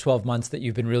last 6-12 months that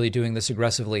you've been really doing this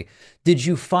aggressively, did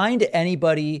you find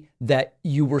anybody that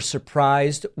you were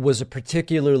surprised was a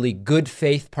particularly good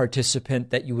faith participant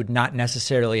that you would not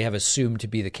necessarily have assumed to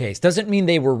be the case? Doesn't mean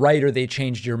they were right or they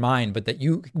changed your mind, but that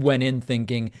you went in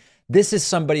thinking this is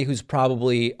somebody who's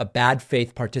probably a bad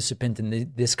faith participant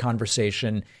in this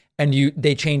conversation, and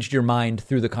they changed your mind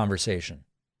through the conversation?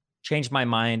 Changed my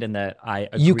mind in that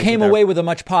you came away with a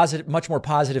much more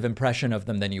positive impression of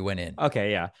them than you went in.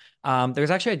 Okay, yeah.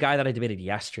 There's actually a guy that I debated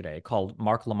yesterday called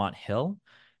Mark Lamont Hill.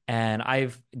 And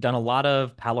I've done a lot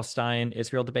of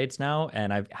Palestine-Israel debates now,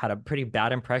 and I've had a pretty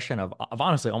bad impression of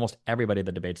honestly almost everybody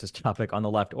that debates this topic on the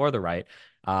left or the right.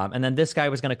 And then this guy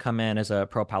was going to come in as a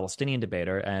pro-Palestinian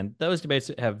debater, and those debates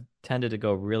have tended to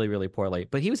go really, really poorly.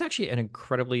 But he was actually an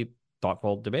incredibly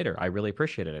thoughtful debater. I really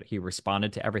appreciated it. He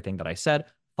responded to everything that I said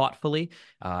thoughtfully,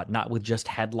 not with just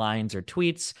headlines or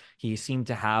tweets. He seemed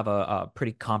to have a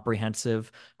pretty comprehensive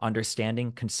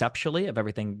understanding conceptually of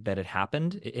everything that had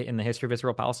happened in the history of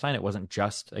Israel-Palestine. It wasn't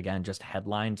just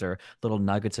headlines or little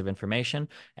nuggets of information.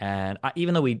 And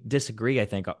even though we disagree, I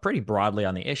think, pretty broadly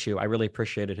on the issue, I really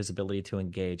appreciated his ability to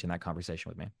engage in that conversation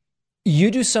with me.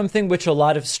 You do something which a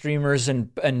lot of streamers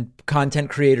and content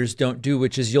creators don't do,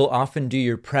 which is you'll often do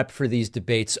your prep for these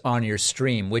debates on your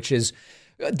stream, which is,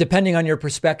 depending on your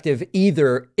perspective,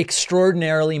 either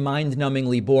extraordinarily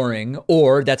mind-numbingly boring,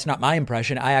 or that's not my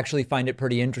impression. I actually find it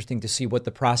pretty interesting to see what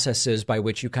the process is by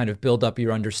which you kind of build up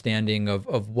your understanding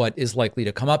of what is likely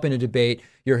to come up in a debate,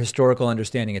 your historical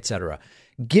understanding, et cetera.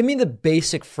 Give me the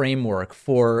basic framework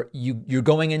for you're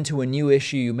going into a new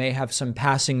issue you may have some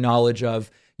passing knowledge of,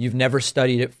 you've never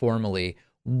studied it formally.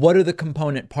 What are the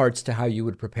component parts to how you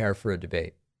would prepare for a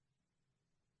debate?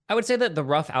 I would say that the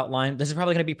rough outline, this is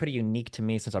probably going to be pretty unique to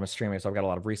me since I'm a streamer, so I've got a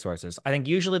lot of resources. I think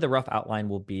usually the rough outline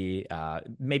will be,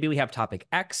 maybe we have topic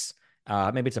X,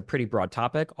 maybe it's a pretty broad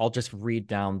topic. I'll just read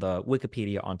down the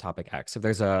Wikipedia on topic X. If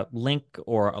there's a link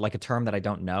or like a term that I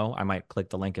don't know, I might click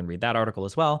the link and read that article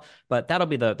as well. But that'll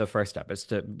be the first step, is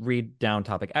to read down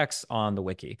topic X on the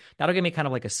wiki. That'll give me kind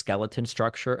of like a skeleton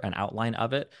structure, an outline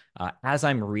of it. As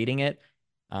I'm reading it,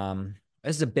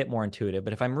 this is a bit more intuitive,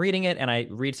 but if I'm reading it and I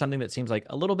read something that seems like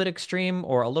a little bit extreme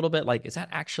or a little bit like, is that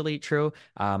actually true?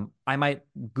 I might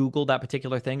Google that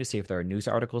particular thing to see if there are news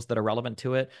articles that are relevant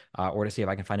to it, or to see if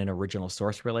I can find an original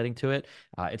source relating to it.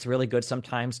 It's really good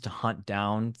sometimes to hunt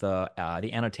down the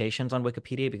annotations on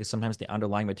Wikipedia, because sometimes the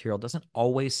underlying material doesn't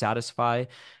always satisfy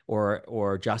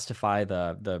or justify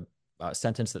the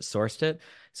sentence that sourced it.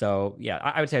 So yeah,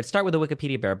 I would say I'd start with the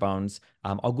Wikipedia bare bones.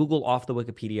 I'll Google off the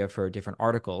Wikipedia for different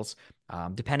articles.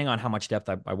 Depending on how much depth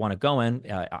I want to go in,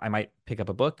 I might pick up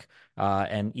a book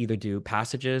and either do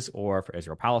passages, or for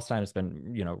Israel Palestine, it's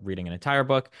been reading an entire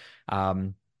book.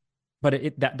 But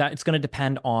it's going to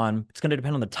depend on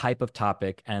the type of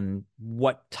topic and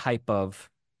what type of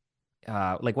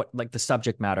the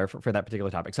subject matter for that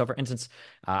particular topic. So for instance,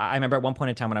 I remember at one point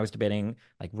in time when I was debating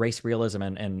like race realism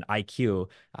and IQ,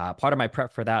 part of my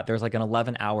prep for that, there's like an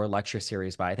 11-hour lecture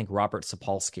series by, I think, Robert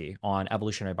Sapolsky on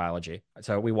evolutionary biology.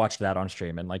 So we watched that on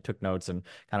stream and like took notes and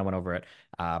kind of went over it.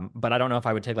 But I don't know if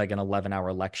I would take like an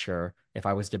 11-hour lecture if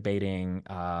I was debating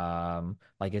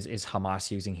is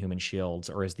Hamas using human shields,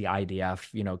 or is the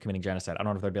IDF committing genocide. I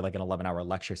don't know if there'd be like an 11-hour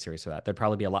lecture series for that. There'd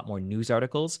probably be a lot more news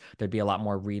articles. There'd be a lot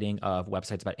more reading of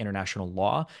websites about international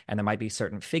law, and there might be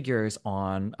certain figures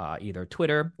on either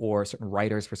Twitter or certain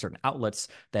writers for certain outlets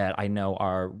that I know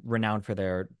are renowned for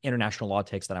their international law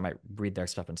takes, that I might read their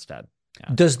stuff instead.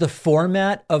 Yeah. Does the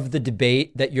format of the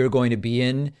debate that you're going to be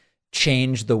in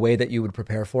change the way that you would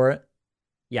prepare for it?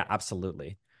 Yeah,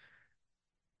 absolutely.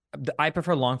 I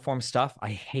prefer long form stuff. I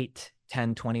hate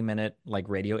 10, 20-minute like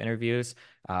radio interviews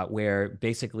where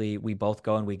basically we both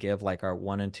go and we give like our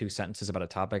 1 and 2 sentences about a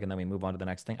topic and then we move on to the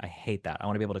next thing. I hate that. I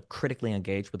want to be able to critically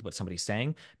engage with what somebody's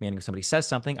saying. Meaning if somebody says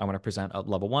something, I want to present a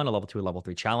level 1, a level 2, a level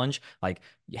 3 challenge. Like,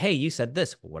 hey, you said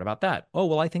this. Well, what about that? Oh,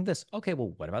 well, I think this. Okay,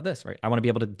 well, what about this? Right? I want to be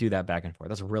able to do that back and forth.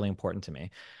 That's really important to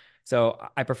me. So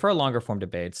I prefer longer form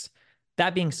debates.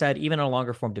 That being said, even in a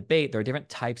longer form debate, there are different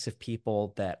types of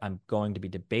people that I'm going to be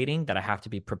debating that I have to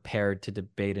be prepared to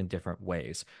debate in different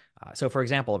ways. So, for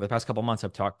example, over the past couple of months,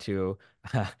 I've talked to,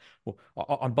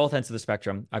 on both ends of the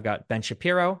spectrum, I've got Ben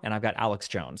Shapiro and I've got Alex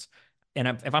Jones. And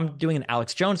if I'm doing an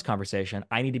Alex Jones conversation,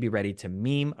 I need to be ready to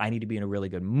meme. I need to be in a really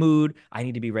good mood. I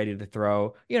need to be ready to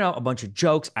throw, a bunch of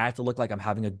jokes. I have to look like I'm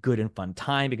having a good and fun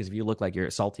time, because if you look like you're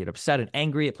salty and upset and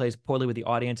angry, it plays poorly with the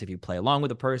audience. If you play along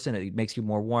with a person, it makes you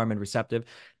more warm and receptive.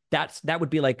 That would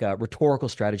be like rhetorical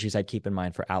strategies I'd keep in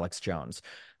mind for Alex Jones.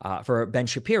 For Ben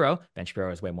Shapiro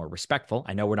is way more respectful.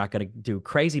 I know we're not going to do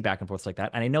crazy back and forths like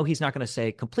that. And I know he's not going to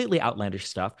say completely outlandish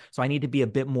stuff. So I need to be a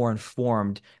bit more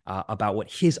informed about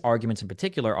what his arguments in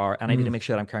particular are. And I need to make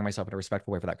sure that I'm carrying myself in a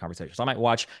respectful way for that conversation. So I might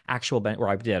watch I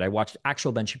watched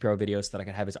actual Ben Shapiro videos so that I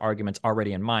could have his arguments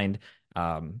already in mind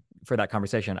for that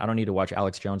conversation. I don't need to watch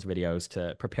Alex Jones videos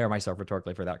to prepare myself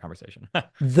rhetorically for that conversation.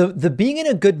 The being in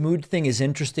a good mood thing is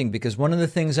interesting because one of the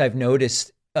things I've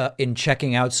noticed in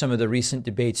checking out some of the recent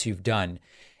debates you've done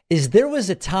is there was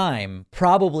a time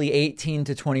probably 18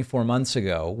 to 24 months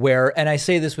ago where, and I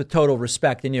say this with total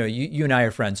respect, and you and I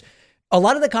are friends, a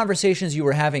lot of the conversations you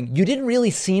were having, you didn't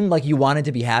really seem like you wanted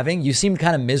to be having. You seemed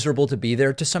kind of miserable to be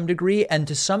there to some degree. And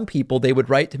to some people, they would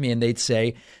write to me and they'd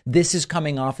say, this is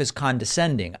coming off as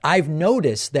condescending. I've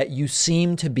noticed that you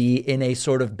seem to be in a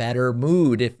sort of better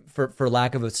mood, if for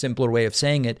lack of a simpler way of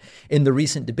saying it, in the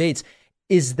recent debates.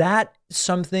 Is that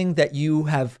something that you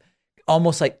have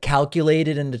almost like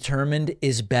calculated and determined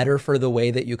is better for the way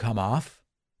that you come off?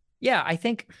 Yeah, I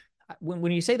think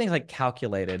when you say things like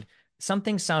calculated, it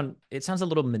sounds a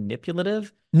little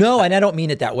manipulative. No, and I don't mean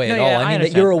it that way at all. I mean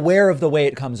that you're aware of the way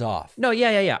it comes off. No,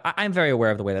 yeah. I'm very aware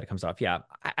of the way that it comes off. Yeah.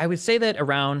 I would say that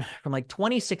around from like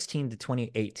 2016 to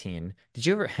 2018,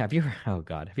 have you ever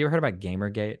heard about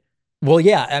Gamergate? Well,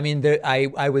 yeah. I mean,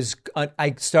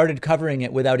 I started covering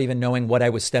it without even knowing what I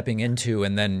was stepping into.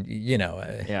 And then,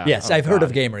 yes, I've heard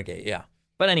of Gamergate. Yeah.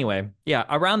 But anyway, yeah,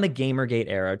 around the Gamergate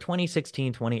era,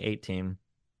 2016, 2018,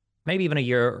 maybe even a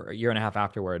year and a half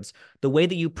afterwards, the way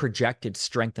that you projected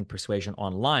strength and persuasion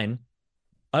online,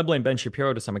 I blame Ben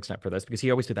Shapiro to some extent for this because he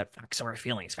always did that facts over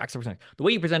feelings, facts over feelings. The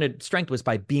way you presented strength was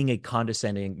by being a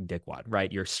condescending dickwad,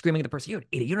 right? You're screaming at the person, you're an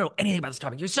idiot, you don't know anything about this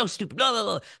topic, you're so stupid, blah, blah,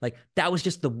 blah. Like that was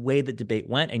just the way the debate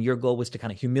went, and your goal was to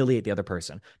kind of humiliate the other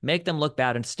person, make them look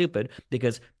bad and stupid,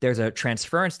 because there's a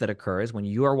transference that occurs when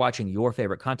you are watching your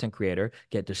favorite content creator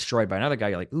get destroyed by another guy.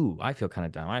 You're like, ooh, I feel kind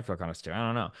of dumb, I feel kind of stupid, I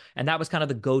don't know. And that was kind of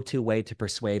the go-to way to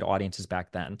persuade audiences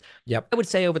back then. Yep. I would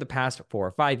say over the past 4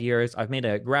 or 5 years, I've made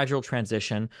a gradual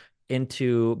transition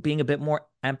into being a bit more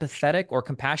empathetic or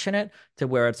compassionate, to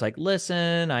where it's like,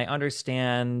 listen, I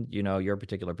understand, your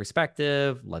particular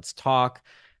perspective. Let's talk.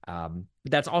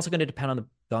 That's also going to depend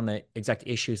on the exact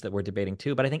issues that we're debating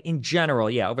too. But I think in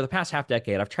general, yeah, over the past half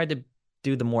decade, I've tried to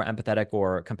do the more empathetic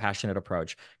or compassionate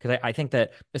approach, because I think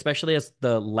that especially as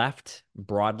the left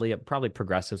broadly, probably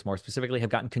progressives more specifically,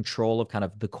 have gotten control of kind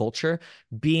of the culture,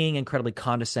 being incredibly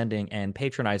condescending and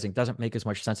patronizing doesn't make as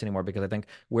much sense anymore, because I think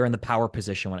we're in the power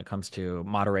position when it comes to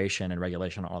moderation and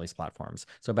regulation on all these platforms.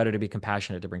 So better to be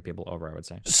compassionate to bring people over, I would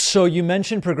say. So you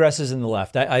mentioned progressives in the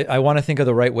left. I want to think of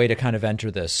the right way to kind of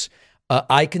enter this.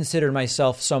 I consider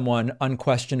myself someone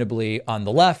unquestionably on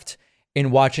the left. In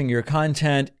watching your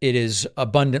content, it is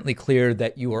abundantly clear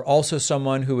that you are also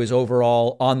someone who is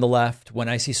overall on the left. When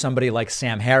I see somebody like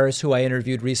Sam Harris, who I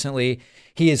interviewed recently,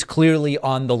 he is clearly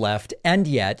on the left. And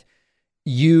yet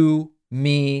you,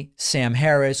 me, Sam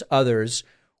Harris, others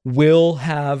will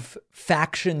have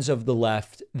factions of the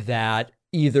left that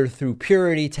either through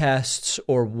purity tests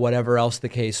or whatever else the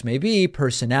case may be,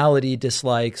 personality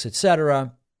dislikes,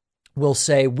 etc., will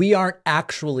say we aren't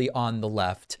actually on the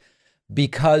left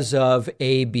because of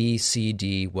A, B, C,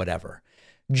 D, whatever.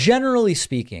 Generally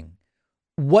speaking,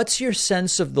 what's your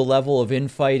sense of the level of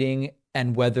infighting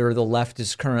and whether the left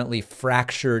is currently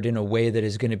fractured in a way that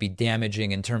is going to be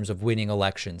damaging in terms of winning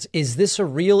elections? Is this a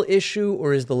real issue,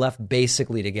 or is the left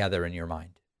basically together in your mind?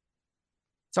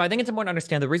 So I think it's important to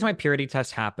understand the reason why purity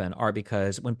tests happen are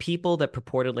because when people that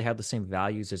purportedly have the same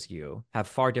values as you have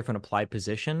far different applied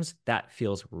positions, that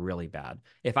feels really bad.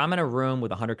 If I'm in a room with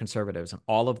 100 conservatives and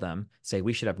all of them say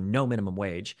we should have no minimum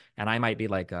wage, and I might be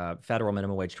like a federal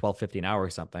minimum wage, $12.50 an hour or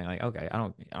something, like, okay, I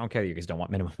don't care that you guys don't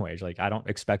want minimum wage. Like, I don't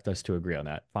expect us to agree on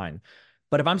that. Fine.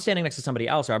 But if I'm standing next to somebody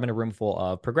else, or I'm in a room full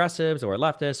of progressives or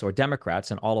leftists or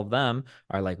Democrats, and all of them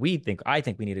are like, I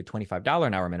think we need a $25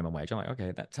 an hour minimum wage. I'm like,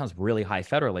 okay, that sounds really high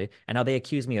federally. And now they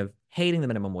accuse me of hating the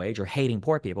minimum wage or hating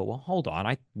poor people. Well, hold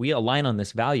on. We align on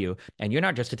this value, and you're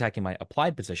not just attacking my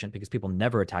applied position, because people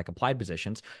never attack applied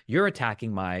positions. You're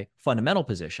attacking my fundamental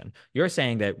position. You're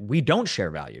saying that we don't share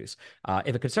values.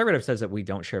 If a conservative says that we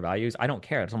don't share values, I don't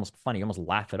care. It's almost funny. You almost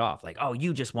laugh it off. Like, oh,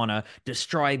 you just want to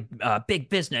destroy big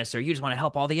business, or you just want to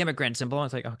help all the immigrants and blah.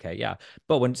 It's like, okay, yeah.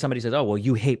 But when somebody says, oh, well,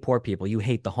 you hate poor people, you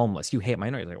hate the homeless, you hate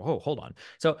minorities, like, oh, hold on.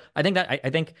 So I think that I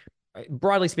think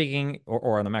broadly speaking,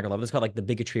 or on the macro level, it's called like the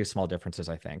bigotry of small differences,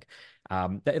 I think.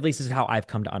 At least this is how I've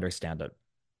come to understand it.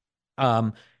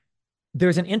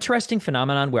 There's an interesting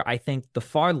phenomenon where I think the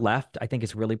far left, I think,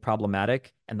 is really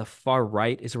problematic, and the far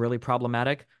right is really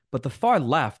problematic. But the far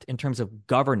left, in terms of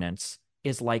governance,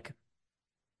 is like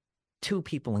 2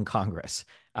 people in Congress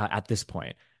at this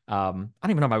point. I don't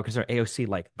even know if I would consider AOC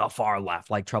like the far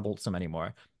left, like troublesome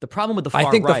anymore. The problem with the far right,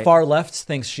 I think the far left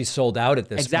thinks she's sold out at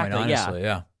this point, honestly.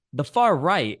 Yeah. The far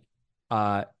right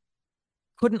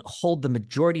couldn't hold the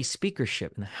majority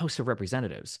speakership in the House of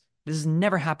Representatives This has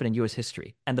never happened in U.S.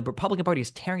 history. And the Republican Party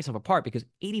is tearing itself apart because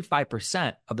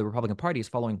 85% of the Republican Party is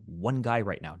following one guy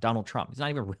right now, Donald Trump. He's not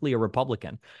even really a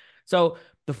Republican. So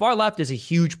the far left is a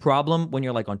huge problem when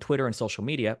you're like on Twitter and social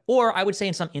media, or I would say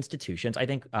in some institutions. I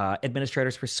think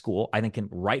administrators for school, I think, can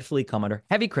rightfully come under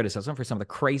heavy criticism for some of the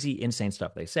crazy, insane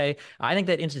stuff they say. I think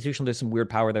that institutionally there's some weird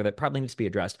power there that probably needs to be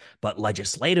addressed. But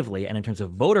legislatively and in terms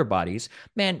of voter bodies,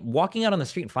 man, walking out on the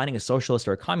street and finding a socialist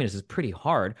or a communist is pretty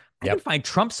hard. I can find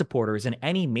Trump supporters in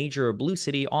any major blue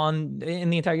city in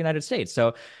the entire United States.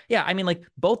 So yeah, I mean, like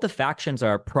both the factions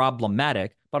are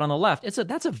problematic, but on the left,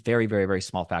 that's a very, very, very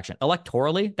small faction.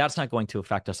 Electorally, that's not going to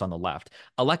affect us on the left.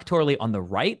 Electorally on the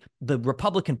right, the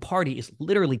Republican Party is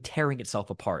literally tearing itself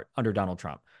apart under Donald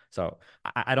Trump. So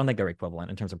I don't think they're equivalent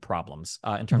in terms of problems.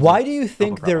 Why do you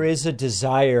think there is a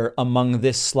desire among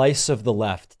this slice of the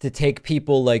left to take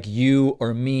people like you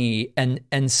or me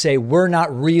and say we're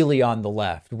not really on the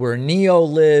left, we're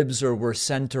neo-libs or we're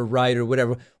center-right or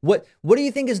whatever? What do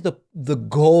you think is the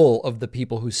goal of the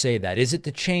people who say that? Is it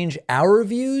to change our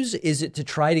views? Is it to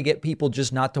try to get people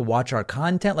just not to watch our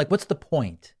content? Like, what's the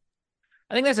point?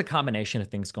 I think there's a combination of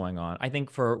things going on. I think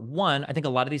for one, I think a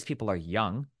lot of these people are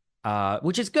young.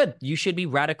 Which is good. You should be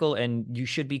radical and you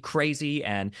should be crazy.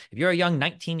 And if you're a young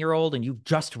 19-year-old and you've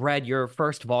just read your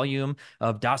first volume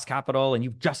of Das Kapital and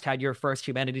you've just had your first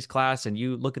humanities class and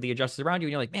you look at the injustice around you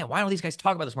and you're like, man, why don't these guys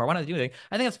talk about this more? Why don't they do anything?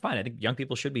 I think that's fine. I think young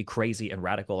people should be crazy and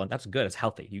radical, and that's good. It's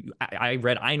healthy. I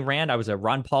read Ayn Rand. I was a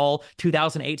Ron Paul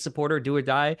 2008 supporter, do or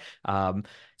die.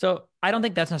 So I don't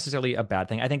think that's necessarily a bad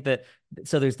thing. I think that,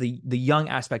 so there's the young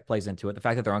aspect plays into it. The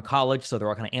fact that they're in college, so they're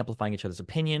all kind of amplifying each other's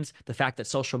opinions. The fact that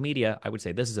social media, I would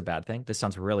say this is a bad thing. This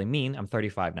sounds really mean. I'm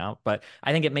 35 now, but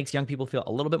I think it makes young people feel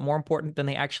a little bit more important than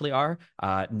they actually are.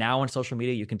 Now on social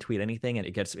media, you can tweet anything and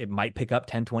it might pick up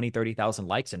 10, 20, 30,000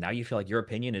 likes. And now you feel like your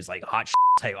opinion is like hot shit.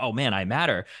 It's like, oh man, I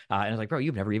matter. And it's like, bro,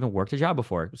 you've never even worked a job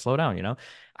before. Slow down, you know?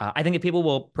 I think that people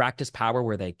will practice power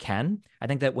where they can. I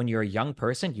think that when you're a young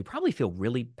person, you probably feel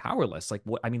really powerless. Like,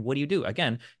 what do you do?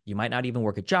 Again, you might not even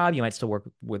work a job. You might still work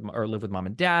with or live with mom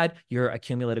and dad. You're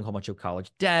accumulating a whole bunch of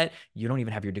college debt. You don't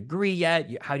even have your degree yet.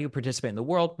 How do you participate in the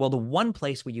world? Well, the one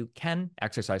place where you can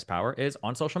exercise power is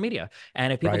on social media.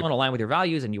 And if people don't align with your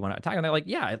values and you want to attack them, they're like,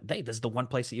 yeah, this is the one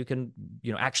place that you can,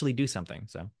 actually do something.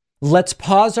 So. Let's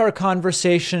pause our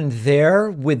conversation there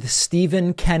with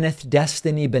Stephen Kenneth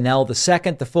Destiny Bennell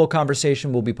II. The full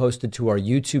conversation will be posted to our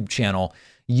YouTube channel,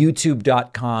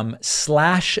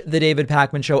 youtube.com/The David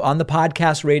Pakman Show. On the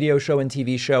podcast, radio show, and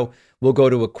TV show, we'll go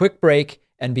to a quick break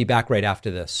and be back right after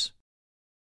this.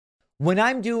 When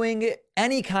I'm doing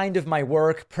any kind of my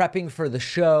work, prepping for the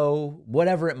show,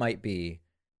 whatever it might be,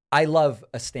 I love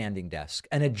a standing desk,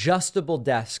 an adjustable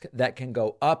desk that can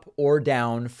go up or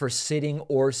down for sitting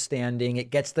or standing. It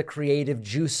gets the creative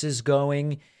juices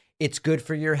going. It's good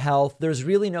for your health. There's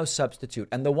really no substitute.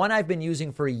 And the one I've been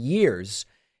using for years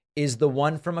is the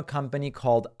one from a company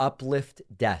called Uplift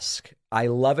Desk. I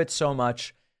love it so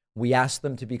much. We asked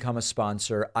them to become a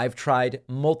sponsor. I've tried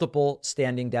multiple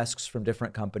standing desks from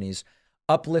different companies.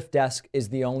 Uplift Desk is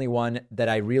the only one that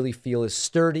I really feel is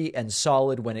sturdy and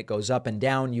solid when it goes up and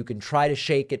down. You can try to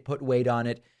shake it, put weight on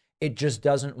it. It just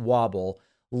doesn't wobble.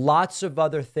 Lots of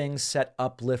other things set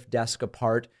Uplift Desk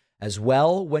apart as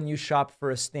well when you shop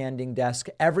for a standing desk.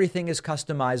 Everything is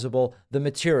customizable. The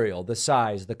material, the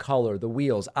size, the color, the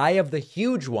wheels. I have the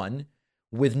huge one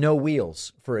with no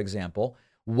wheels, for example.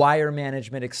 Wire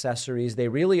management accessories. They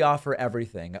really offer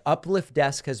everything. Uplift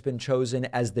Desk has been chosen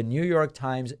as the New York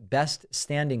Times best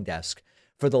standing desk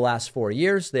for the last 4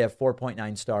 years. They have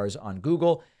 4.9 stars on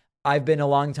Google. I've been a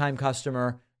longtime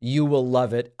customer. You will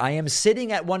love it. I am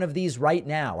sitting at one of these right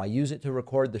now. I use it to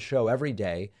record the show every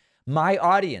day. My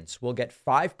audience will get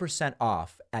 5%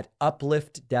 off at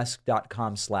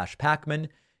upliftdesk.com/Pakman.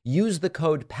 Use the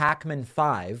code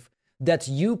Pakman5. That's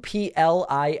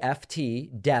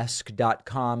UPLIFT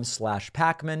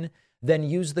desk.com/Pakman. Then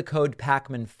use the code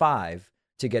Pakman5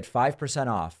 to get 5%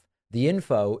 off. The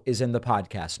info is in the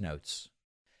podcast notes.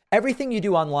 Everything you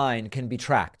do online can be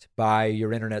tracked by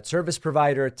your internet service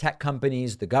provider, tech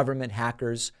companies, the government,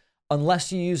 hackers,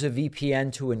 unless you use a VPN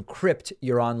to encrypt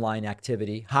your online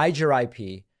activity, hide your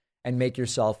IP, and make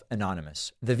yourself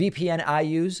anonymous. The VPN I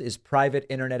use is Private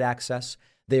Internet Access.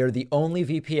 They are the only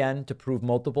VPN to prove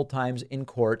multiple times in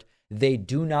court they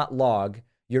do not log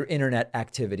your internet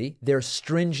activity. Their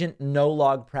stringent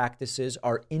no-log practices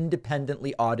are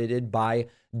independently audited by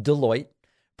Deloitte.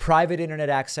 Private Internet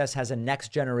Access has a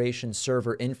next-generation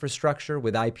server infrastructure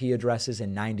with IP addresses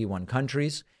in 91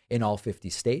 countries in all 50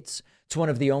 states. It's one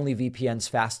of the only VPNs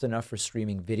fast enough for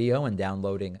streaming video and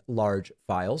downloading large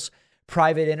files.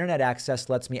 Private internet access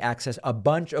lets me access a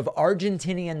bunch of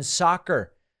Argentinian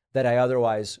soccer that I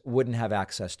otherwise wouldn't have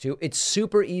access to. It's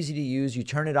super easy to use. You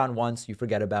turn it on once, you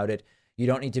forget about it. You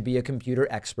don't need to be a computer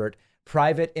expert.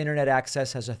 Private internet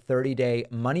access has a 30-day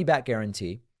money-back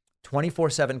guarantee,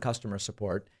 24/7 customer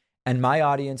support, and my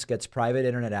audience gets private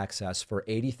internet access for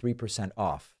 83%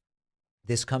 off.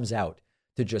 This comes out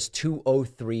to just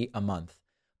 $203 a month,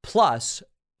 plus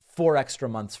 4 extra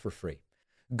months for free.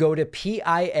 Go to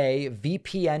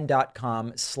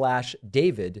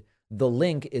piavpn.com/David. The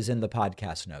link is in the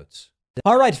podcast notes.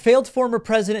 All right, failed former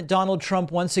President Donald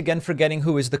Trump once again forgetting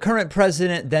who is the current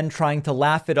president, then trying to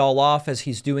laugh it all off as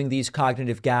he's doing these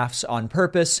cognitive gaffes on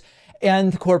purpose.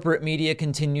 And corporate media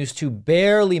continues to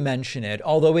barely mention it,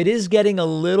 although it is getting a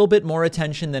little bit more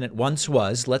attention than it once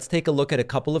was. Let's take a look at a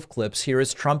couple of clips. Here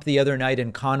is Trump the other night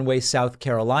in Conway, South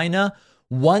Carolina,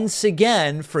 once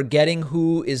again forgetting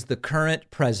who is the current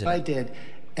president. I did.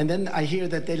 And then I hear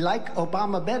that they like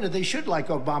Obama better. They should like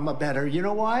Obama better. You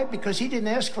know why? Because he didn't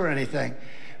ask for anything.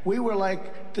 We were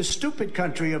like the stupid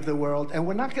country of the world, and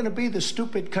we're not going to be the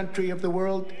stupid country of the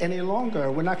world any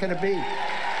longer. We're not going to be.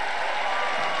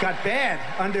 Got bad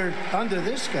under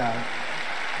this guy.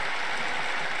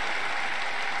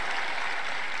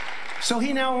 So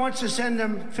he now wants to send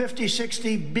them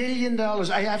 $50-60 billion.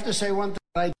 I have to say one thing.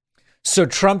 So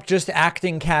Trump just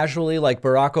acting casually like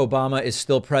Barack Obama is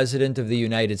still president of the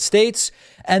United States.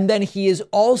 And then he is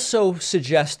also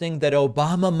suggesting that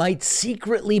Obama might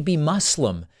secretly be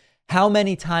Muslim. How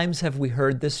many times have we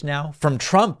heard this now? From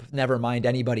Trump, never mind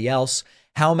anybody else.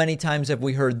 How many times have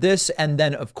we heard this? And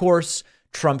then, of course,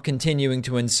 Trump continuing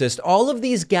to insist all of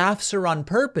these gaffes are on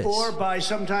purpose. Or by,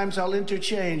 sometimes I'll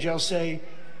interchange. I'll say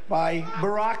by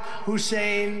Barack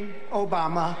Hussein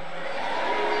Obama.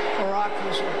 Barack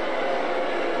Hussein.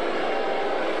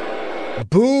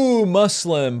 Boo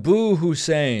Muslim, boo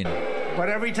Hussein. But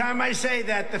every time I say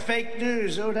that, the fake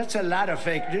news, oh, that's a lot of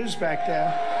fake news back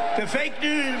there. The fake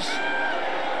news.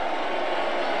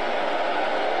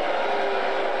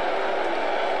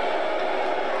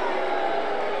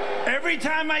 Every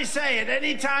time I say it,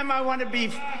 anytime I want to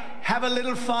have a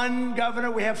little fun, Governor,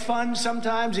 we have fun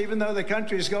sometimes, even though the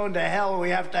country is going to hell,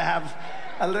 we have to have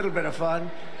a little bit of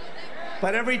fun.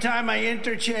 But every time I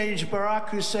interchange Barack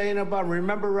Hussein Obama,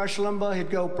 remember Rush Limbaugh? He'd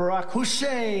go, Barack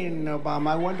Hussein Obama.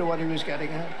 I wonder what he was getting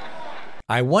at.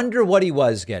 I wonder what he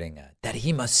was getting at, that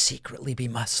he must secretly be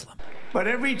Muslim. But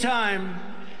every time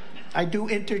I do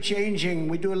interchanging,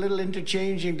 we do a little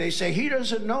interchanging, they say, he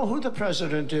doesn't know who the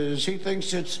president is. He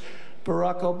thinks it's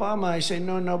Barack Obama. I say,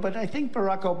 no, but I think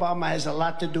Barack Obama has a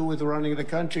lot to do with running the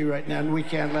country right now, and we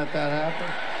can't let that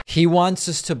happen. He wants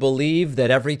us to believe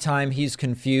that every time he's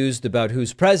confused about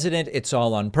who's president, it's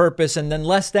all on purpose. And then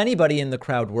lest anybody in the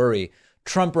crowd worry,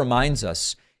 Trump reminds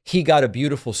us he got a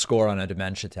beautiful score on a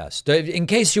dementia test, in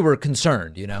case you were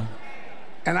concerned, you know.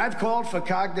 And I've called for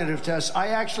cognitive tests. I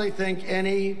actually think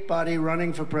anybody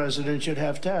running for president should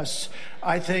have tests.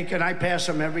 I think, and I pass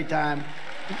them every time.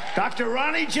 Dr.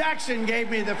 Ronnie Jackson gave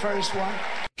me the first one.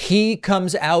 He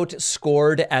comes out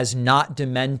scored as not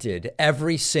demented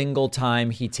every single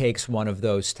time he takes one of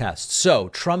those tests. So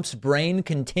Trump's brain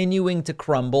continuing to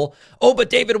crumble. Oh, but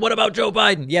David, what about Joe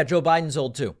Biden? Yeah, Joe Biden's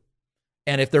old too.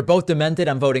 And if they're both demented,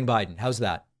 I'm voting Biden. How's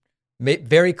that?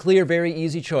 Very clear, very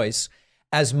easy choice.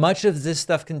 As much of this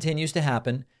stuff continues to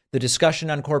happen, the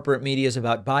discussion on corporate media is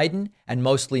about Biden and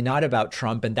mostly not about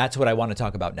Trump. And that's what I want to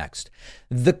talk about next.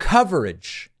 The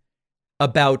coverage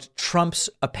about Trump's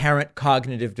apparent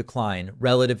cognitive decline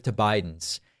relative to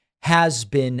Biden's has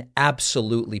been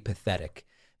absolutely pathetic.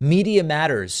 Media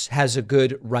Matters has a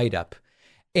good write-up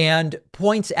and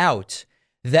points out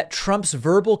that Trump's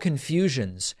verbal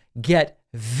confusions get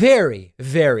very,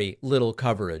 very little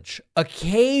coverage,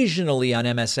 occasionally on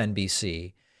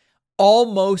MSNBC,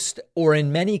 almost, or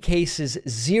in many cases,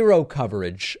 zero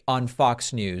coverage on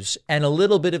Fox News, and a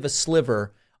little bit of a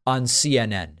sliver on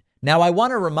CNN. Now, I want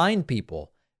to remind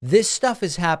people, this stuff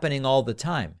is happening all the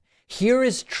time. Here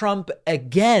is Trump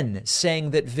again saying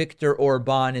that Viktor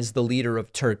Orban is the leader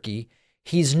of Turkey.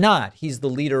 He's not. He's the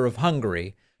leader of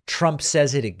Hungary. Trump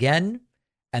says it again,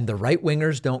 and the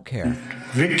right-wingers don't care.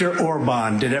 Viktor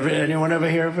Orban. Did anyone ever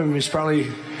hear of him? He's probably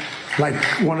like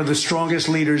one of the strongest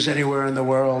leaders anywhere in the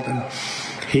world. And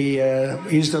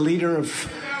he's the leader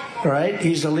of, right?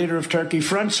 He's the leader of Turkey.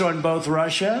 Fronts on both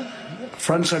Russia.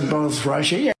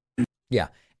 Yeah.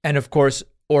 And of course,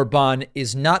 Orban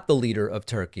is not the leader of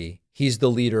Turkey. He's the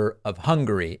leader of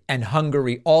Hungary. And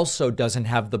Hungary also doesn't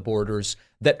have the borders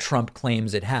that Trump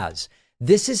claims it has.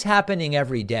 This is happening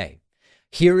every day.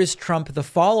 Here is Trump the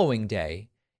following day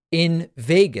in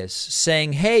Vegas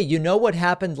saying, hey, you know what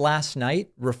happened last night,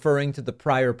 referring to the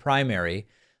prior primary.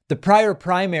 The prior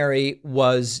primary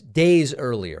was days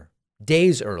earlier.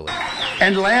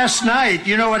 And last night,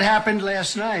 you know what happened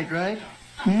last night, right?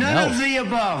 None of the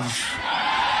above.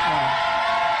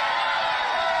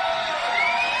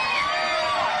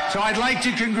 So I'd like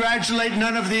to congratulate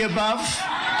none of the above.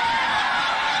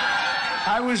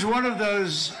 I was one of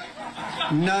those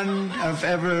none of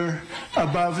ever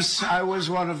aboves. I was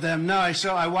one of them. No,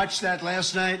 so I watched that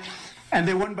last night, and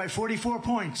they won by 44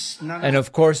 points. And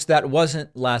of course, that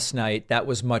wasn't last night. That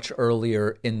was much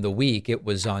earlier in the week. It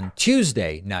was on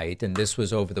Tuesday night, and this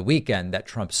was over the weekend that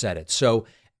Trump said it. So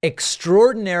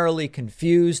extraordinarily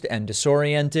confused and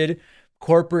disoriented.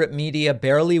 Corporate media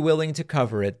barely willing to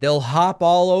cover it. They'll hop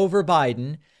all over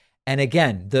Biden. And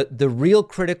again, the real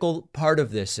critical part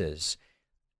of this is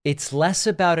it's less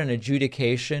about an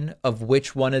adjudication of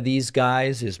which one of these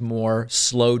guys is more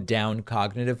slowed down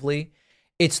cognitively.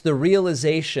 It's the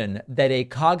realization that a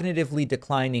cognitively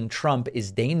declining Trump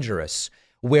is dangerous,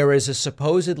 whereas a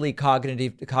supposedly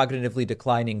cognitively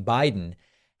declining Biden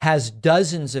has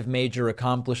dozens of major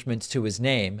accomplishments to his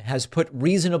name, has put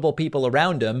reasonable people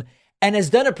around him, and has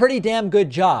done a pretty damn good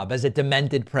job as a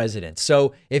demented president.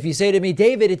 So if you say to me,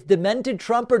 David, it's demented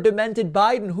Trump or demented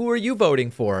Biden, who are you voting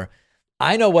for?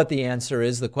 I know what the answer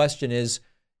is. The question is,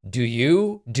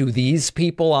 do these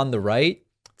people on the right?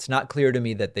 It's not clear to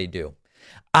me that they do.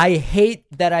 I hate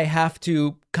that I have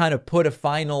to kind of put a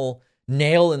final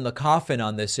nail in the coffin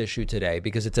on this issue today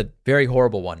because it's a very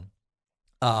horrible one.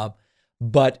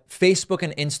 But Facebook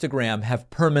and Instagram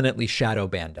have permanently shadow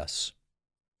banned us.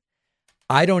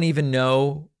 I don't even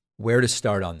know where to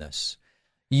start on this.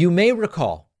 You may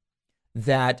recall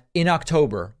that in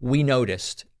October, we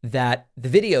noticed that the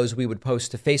videos we would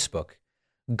post to Facebook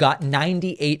got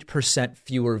 98%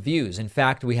 fewer views. In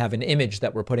fact, we have an image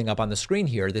that we're putting up on the screen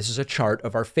here. This is a chart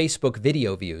of our Facebook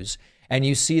video views. And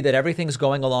you see that everything's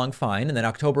going along fine. And then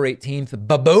October 18th,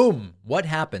 ba-boom, what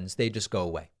happens? They just go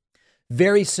away.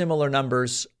 Very similar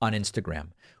numbers on Instagram.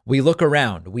 We look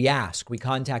around, we ask, we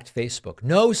contact Facebook.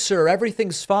 No, sir,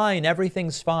 everything's fine.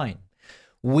 Everything's fine.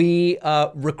 We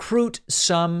recruit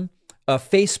some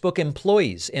Facebook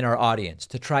employees in our audience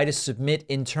to try to submit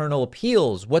internal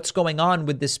appeals. What's going on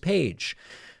with this page?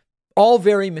 All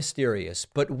very mysterious,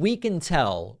 but we can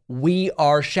tell we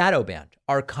are shadow banned.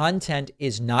 Our content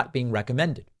is not being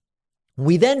recommended.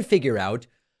 We then figure out,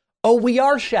 oh, we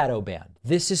are shadow banned.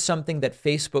 This is something that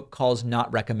Facebook calls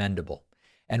not recommendable.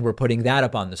 And we're putting that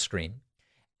up on the screen.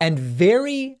 And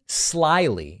very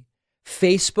slyly,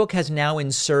 Facebook has now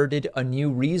inserted a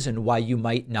new reason why you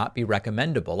might not be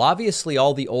recommendable. Obviously,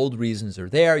 all the old reasons are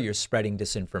there. You're spreading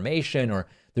disinformation or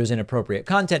there's inappropriate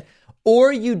content.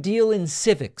 Or you deal in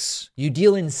civics.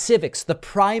 The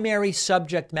primary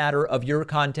subject matter of your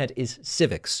content is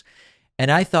civics. And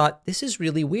I thought, this is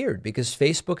really weird because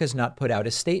Facebook has not put out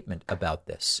a statement about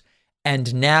this.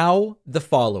 And now the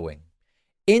following.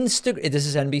 This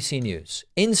is NBC News.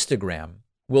 Instagram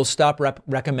will stop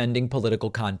recommending political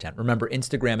content. Remember,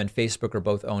 Instagram and Facebook are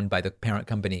both owned by the parent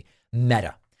company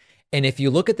Meta. And if you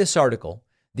look at this article,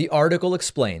 the article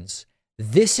explains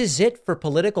this is it for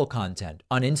political content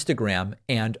on Instagram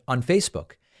and on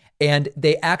Facebook. And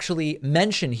they actually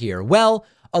mention here, well,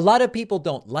 a lot of people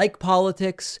don't like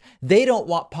politics. They don't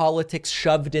want politics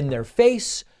shoved in their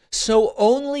face. So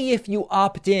only if you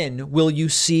opt in will you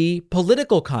see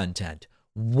political content.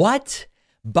 What?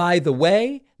 By the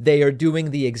way, they are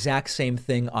doing the exact same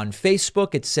thing on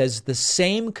Facebook. It says the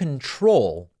same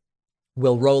control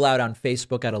will roll out on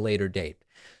Facebook at a later date.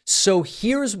 So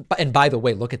and by the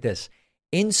way, look at this.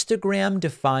 Instagram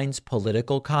defines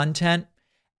political content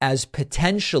as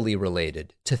potentially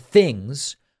related to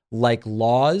things like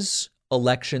laws,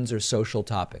 elections, or social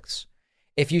topics.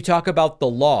 If you talk about the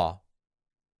law,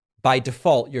 by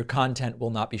default, your content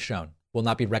will not be shown, will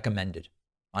not be recommended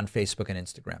on Facebook and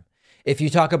Instagram. If you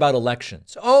talk about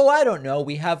elections, I don't know,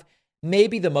 we have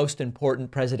maybe the most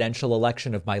important presidential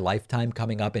election of my lifetime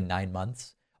coming up in 9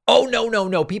 months. Oh,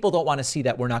 no, people don't want to see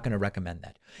that. We're not going to recommend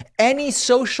that. Any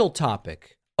social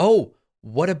topic. Oh,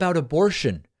 what about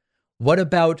abortion? What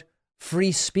about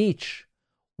free speech?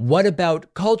 What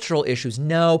about cultural issues?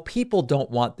 No, people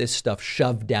don't want this stuff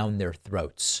shoved down their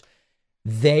throats.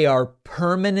 They are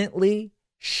permanently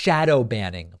shadow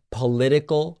banning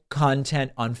political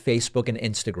content on Facebook and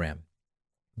Instagram.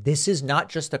 This is not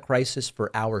just a crisis for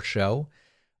our show.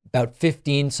 About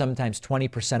 15, sometimes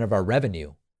 20% of our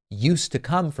revenue used to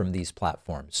come from these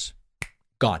platforms.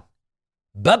 Gone.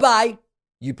 Bye-bye.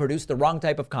 You produce the wrong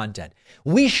type of content.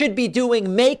 We should be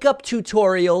doing makeup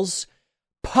tutorials,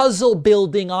 puzzle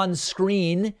building on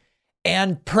screen,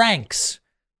 and pranks.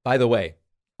 By the way,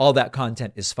 all that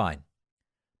content is fine.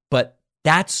 But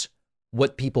that's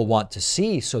what people want to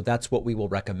see, so that's what we will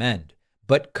recommend.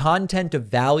 But content of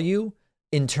value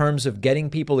in terms of getting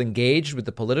people engaged with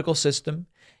the political system,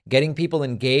 getting people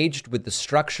engaged with the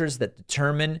structures that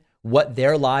determine what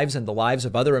their lives and the lives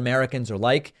of other Americans are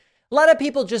like, a lot of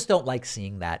people just don't like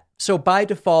seeing that. So by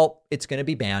default, it's going to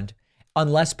be banned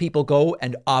unless people go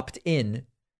and opt in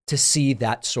to see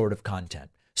that sort of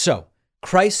content. So,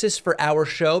 crisis for our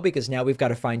show, because now we've got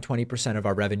to find 20% of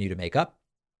our revenue to make up.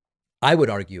 I would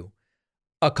argue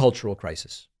a cultural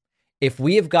crisis. If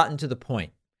we have gotten to the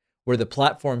point where the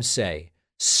platforms say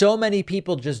so many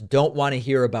people just don't want to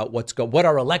hear about what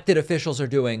our elected officials are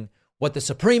doing, what the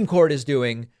Supreme Court is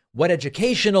doing, what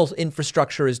educational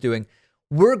infrastructure is doing,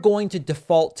 we're going to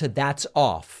default to that's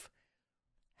off.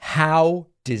 How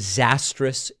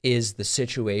disastrous is the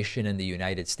situation in the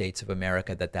United States of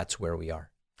America that that's where we are?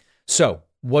 So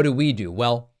what do?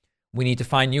 Well, we need to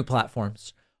find new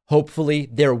platforms. Hopefully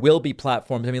there will be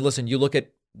platforms. I mean, listen, you look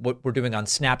at what we're doing on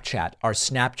Snapchat. Our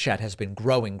Snapchat has been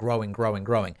growing.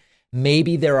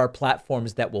 Maybe there are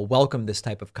platforms that will welcome this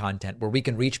type of content where we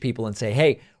can reach people and say,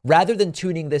 hey, rather than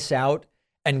tuning this out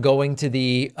and going to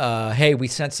the, hey, we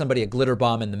sent somebody a glitter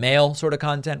bomb in the mail sort of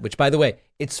content, which, by the way,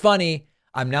 it's funny.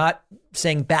 I'm not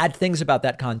saying bad things about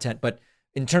that content, but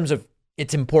in terms of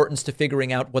its importance to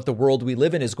figuring out what the world we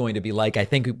live in is going to be like, I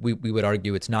think we would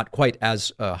argue it's not quite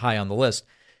as high on the list.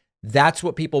 That's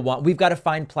what people want. We've got to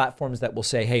find platforms that will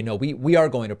say, hey, no, we are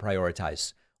going to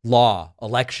prioritize law,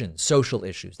 elections, social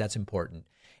issues. That's important.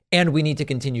 And we need to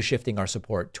continue shifting our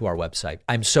support to our website.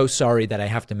 I'm so sorry that I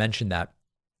have to mention that,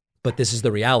 but this is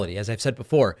the reality. As I've said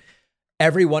before,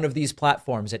 every one of these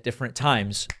platforms at different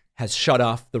times has shut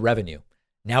off the revenue.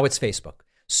 Now it's Facebook.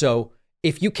 So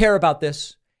if you care about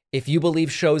this, if you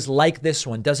believe shows like this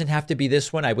one, doesn't have to be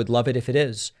this one, I would love it if it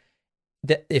is,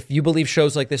 that if you believe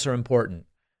shows like this are important,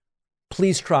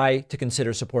 please try to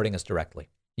consider supporting us directly.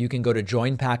 You can go to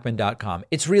joinpacman.com.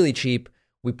 It's really cheap.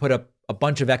 We put up a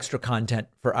bunch of extra content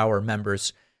for our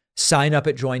members. Sign up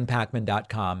at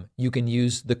joinpacman.com. You can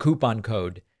use the coupon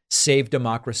code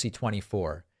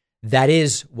SaveDemocracy24. That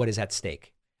is what is at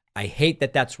stake. I hate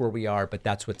that that's where we are, but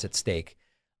that's what's at stake.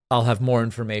 I'll have more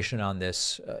information on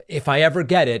this if I ever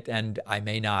get it, and I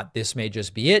may not. This may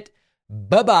just be it.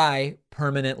 Bye-bye,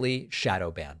 permanently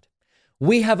shadow banned.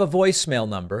 We have a voicemail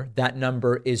number. That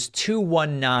number is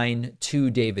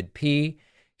 2192-DAVID-P.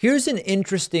 Here's an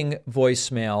interesting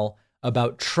voicemail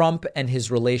about Trump and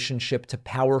his relationship to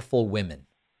powerful women.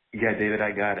 Yeah, David,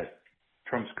 I got it.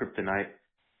 Trump's kryptonite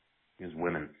is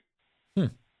women.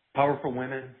 Powerful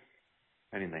women,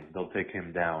 anything. They'll take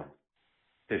him down.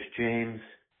 Tish James,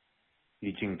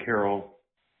 E. Jean Carroll,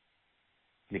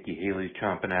 Nikki Haley's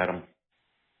chomping at him.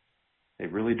 They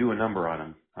really do a number on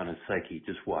him, on his psyche.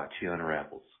 Just watch, he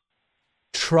unravels.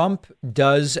 Trump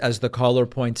does, as the caller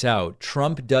points out,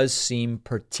 Trump does seem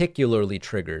particularly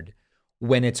triggered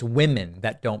when it's women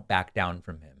that don't back down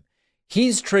from him.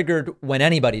 He's triggered when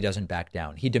anybody doesn't back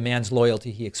down. He demands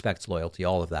loyalty. He expects loyalty,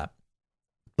 all of that.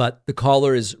 But the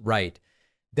caller is right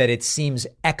that it seems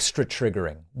extra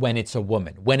triggering when it's a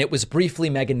woman. When it was briefly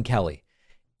Megyn Kelly,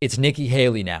 it's Nikki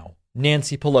Haley now,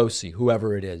 Nancy Pelosi,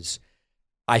 whoever it is.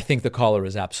 I think the caller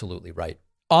is absolutely right.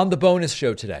 On the bonus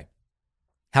show today,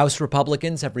 House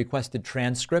Republicans have requested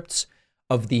transcripts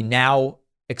of the now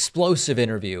explosive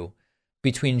interview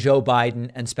between Joe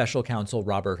Biden and special counsel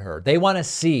Robert Hur. They want to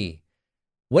see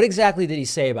what exactly did he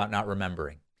say about not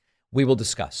remembering. We will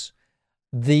discuss.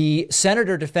 The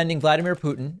senator defending Vladimir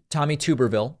Putin, Tommy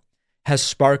Tuberville, has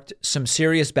sparked some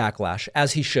serious backlash,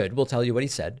 as he should. We'll tell you what he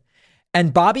said.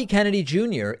 And Bobby Kennedy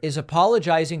Jr. is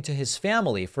apologizing to his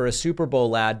family for a Super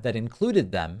Bowl ad that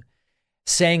included them,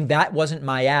 saying that wasn't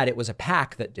my ad, it was a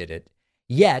PAC that did it.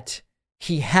 Yet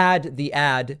he had the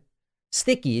ad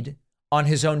stickied on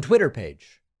his own Twitter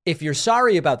page. If you're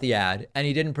sorry about the ad and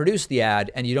he didn't produce the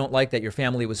ad and you don't like that your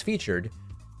family was featured,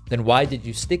 then why did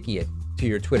you sticky it to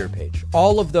your Twitter page?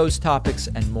 All of those topics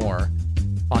and more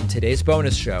on today's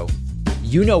bonus show.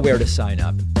 You know where to sign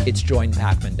up. It's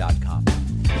joinpacman.com.